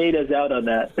think the data's out on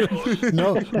that.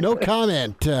 No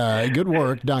comment. Good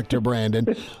work, Dr.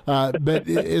 Brandon. But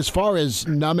as far as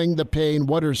numbing the pain,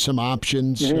 what are some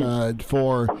options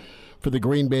for the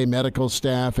Green Bay medical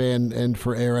staff and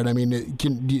for Aaron? I mean,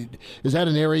 is that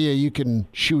an area you can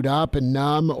shoot up and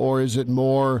numb, or is it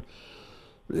more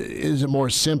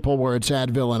simple where it's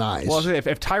Advil and ice? Well,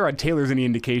 if Tyrod Taylor's any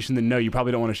indication, then no, you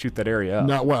probably don't want to shoot that area up.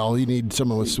 Not well. You need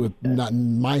someone with not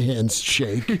my hands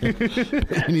shake. You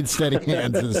need steady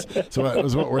hands. So that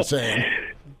was what we're saying.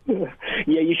 Yeah,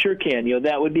 you sure can.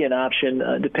 That would be an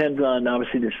option. Depends on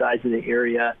obviously the size of the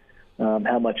area,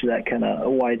 how much of that kind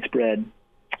of widespread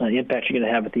impact you're going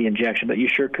to have with the injection. But you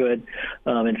sure could.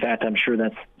 In fact, I'm sure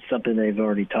that's something they've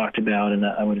already talked about, and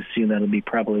I would assume that'll be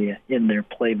probably in their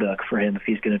playbook for him if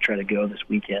he's going to try to go this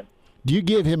weekend. Do you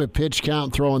give him a pitch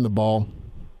count throwing the ball,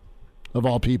 of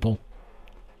all people?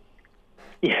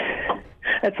 Yeah,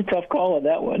 that's a tough call on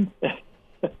that one.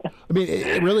 I mean,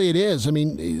 it is. I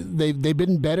mean, they've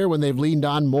been better when they've leaned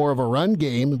on more of a run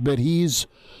game, but he's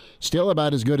still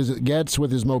about as good as it gets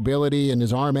with his mobility and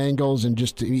his arm angles, and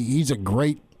he's a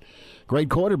great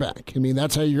quarterback. I mean,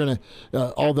 that's how you're going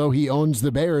to, although he owns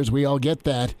the Bears, we all get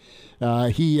that.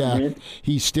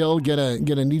 He's still going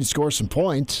to need to score some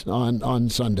points on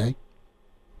Sunday.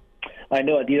 I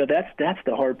know. That's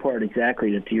the hard part,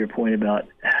 exactly, to your point about,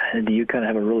 do you kind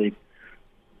of have a really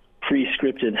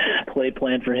pre-scripted play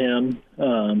plan for him,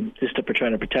 just to try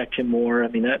to protect him more? I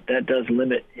mean, that does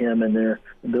limit him and their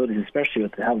abilities, especially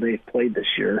with how they've played this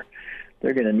year.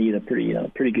 They're going to need a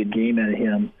pretty good game out of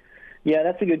him. Yeah,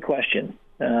 that's a good question.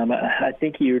 I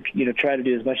think you try to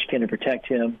do as much as you can to protect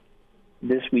him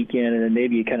this weekend, and then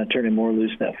maybe you kind of turn him more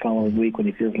loose that following week when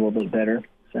he feels a little bit better.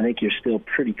 So I think you're still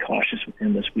pretty cautious with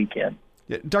him this weekend.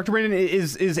 Yeah, Dr. Brandon,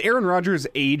 is Aaron Rodgers'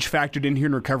 age factored in here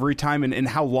in recovery time and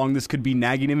how long this could be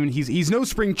nagging him? And he's no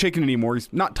spring chicken anymore.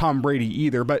 He's not Tom Brady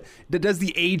either, but does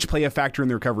the age play a factor in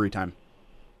the recovery time?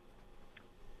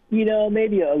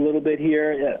 Maybe a little bit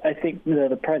here. I think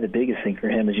probably the biggest thing for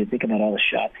him is you think about all the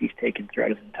shots he's taken throughout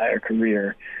his entire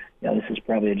career. This is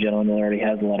probably a gentleman that already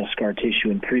has a lot of scar tissue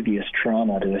and previous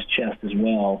trauma to his chest as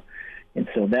well. And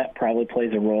so that probably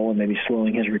plays a role in maybe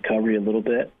slowing his recovery a little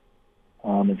bit.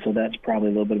 And so that's probably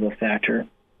a little bit of a factor.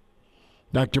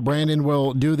 Dr. Brandon,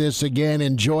 we'll do this again.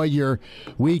 Enjoy your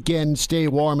weekend. Stay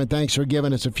warm, and thanks for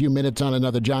giving us a few minutes on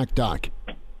another Jock Doc.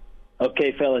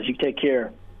 Okay, fellas, you take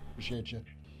care. Appreciate you.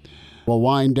 We'll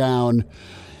wind down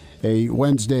a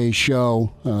Wednesday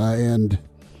show and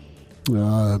a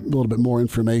little bit more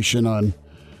information on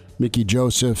Mickey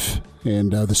Joseph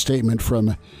and the statement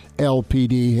from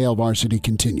LPD. Hail Varsity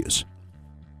continues.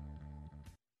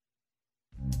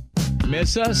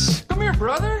 Miss us? Come here,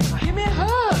 brother. Give me a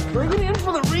hug. Bring it in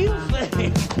for the real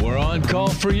thing. We're on call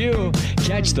for you.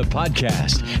 Catch the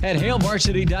podcast at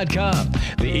hailvarsity.com,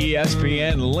 the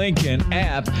ESPN Lincoln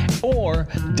app, or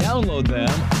download them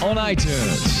on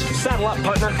iTunes. Saddle up,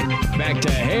 partner. Back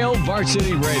to Hail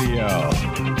Varsity Radio.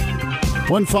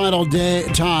 One final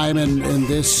time, and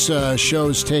this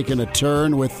show's taken a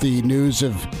turn with the news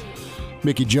of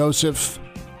Mickey Joseph,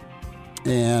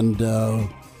 and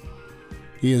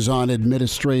he is on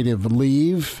administrative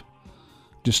leave.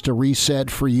 Just to reset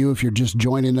for you, if you're just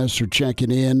joining us or checking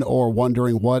in or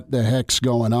wondering what the heck's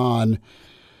going on,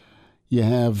 you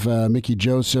have Mickey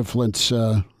Joseph. Let's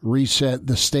reset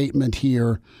the statement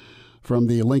here from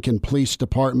the Lincoln Police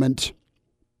Department.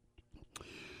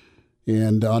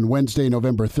 And on Wednesday,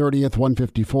 November 30th,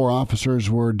 154 officers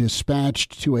were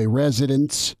dispatched to a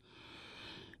residence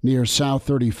near South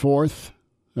 34th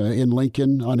in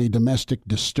Lincoln on a domestic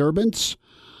disturbance.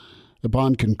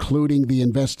 Upon concluding the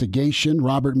investigation,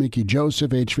 Robert Mickey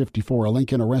Joseph, age 54, of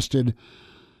Lincoln, arrested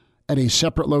at a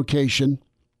separate location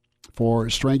for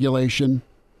strangulation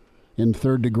and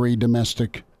third-degree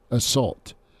domestic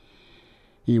assault.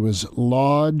 He was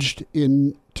lodged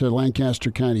into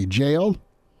Lancaster County Jail.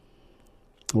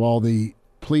 While the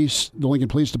Lincoln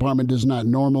Police Department does not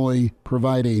normally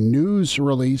provide a news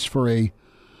release for a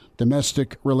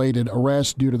domestic-related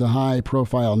arrest due to the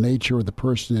high-profile nature of the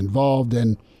person involved,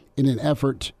 and in an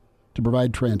effort to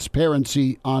provide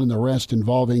transparency on an arrest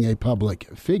involving a public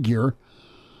figure,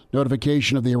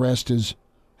 notification of the arrest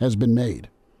has been made.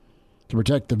 To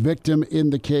protect the victim in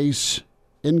the case,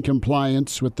 in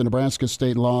compliance with the Nebraska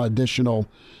state law, additional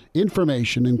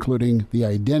information, including the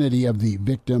identity of the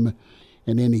victim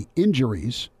and any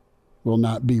injuries, will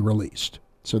not be released.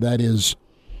 So that is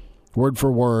word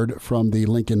for word from the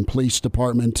Lincoln Police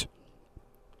Department.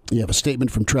 You have a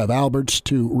statement from Trev Alberts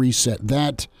to reset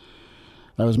that.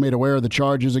 I was made aware of the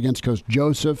charges against Coach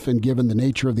Joseph, and given the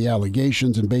nature of the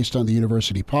allegations and based on the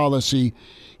university policy,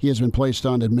 he has been placed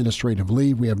on administrative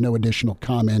leave. We have no additional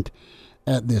comment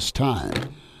at this time.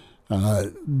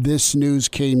 This news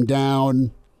came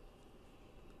down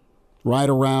right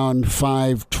around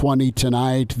 5:20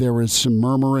 tonight. There was some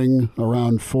murmuring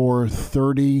around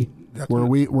 4:30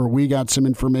 where we got some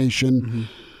information.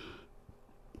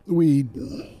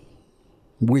 Mm-hmm.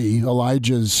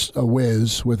 Elijah's a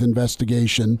whiz with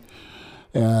investigation,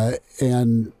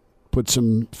 and put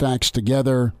some facts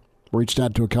together, reached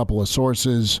out to a couple of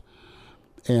sources,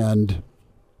 and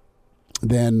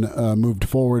then moved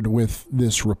forward with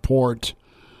this report.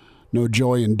 No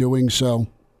joy in doing so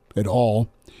at all.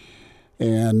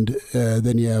 And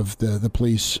then you have the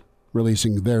police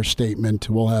releasing their statement.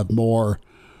 We'll have more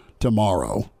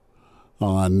tomorrow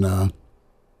on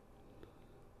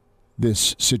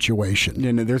this situation.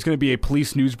 And there's going to be a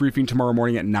police news briefing tomorrow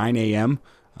morning at 9 a.m.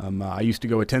 I used to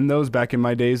go attend those back in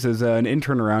my days as an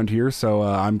intern around here, so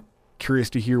I'm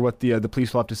curious to hear what the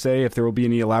police will have to say, if there will be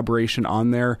any elaboration on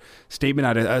their statement.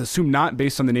 I'd assume not,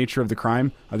 based on the nature of the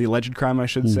crime, the alleged crime, I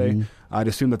should say. I'd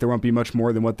assume that there won't be much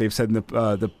more than what they've said in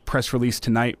the press release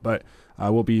tonight, but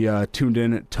we'll be tuned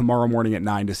in tomorrow morning at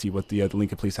 9 to see what the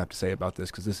Lincoln police have to say about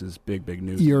this, because this is big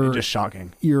news. It's just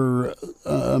shocking. You're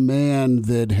a man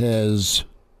that has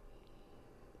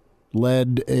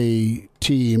led a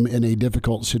team in a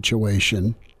difficult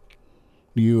situation.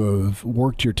 You have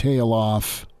worked your tail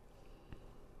off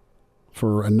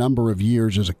for a number of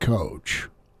years as a coach,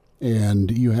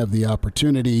 and you have the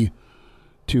opportunity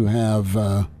to have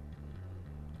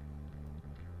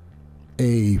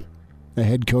a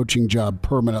head coaching job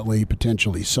permanently,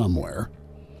 potentially somewhere,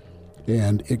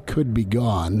 and it could be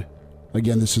gone.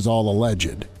 Again, this is all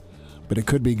alleged, but it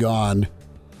could be gone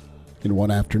in one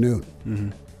afternoon. Mm-hmm.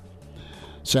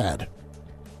 Sad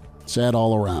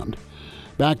all around.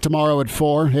 Back tomorrow at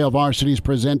 4. Hail Varsity is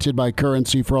presented by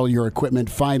Currency. For all your equipment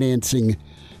financing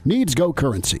needs, go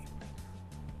Currency.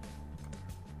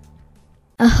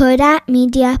 A Huda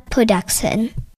Media Production.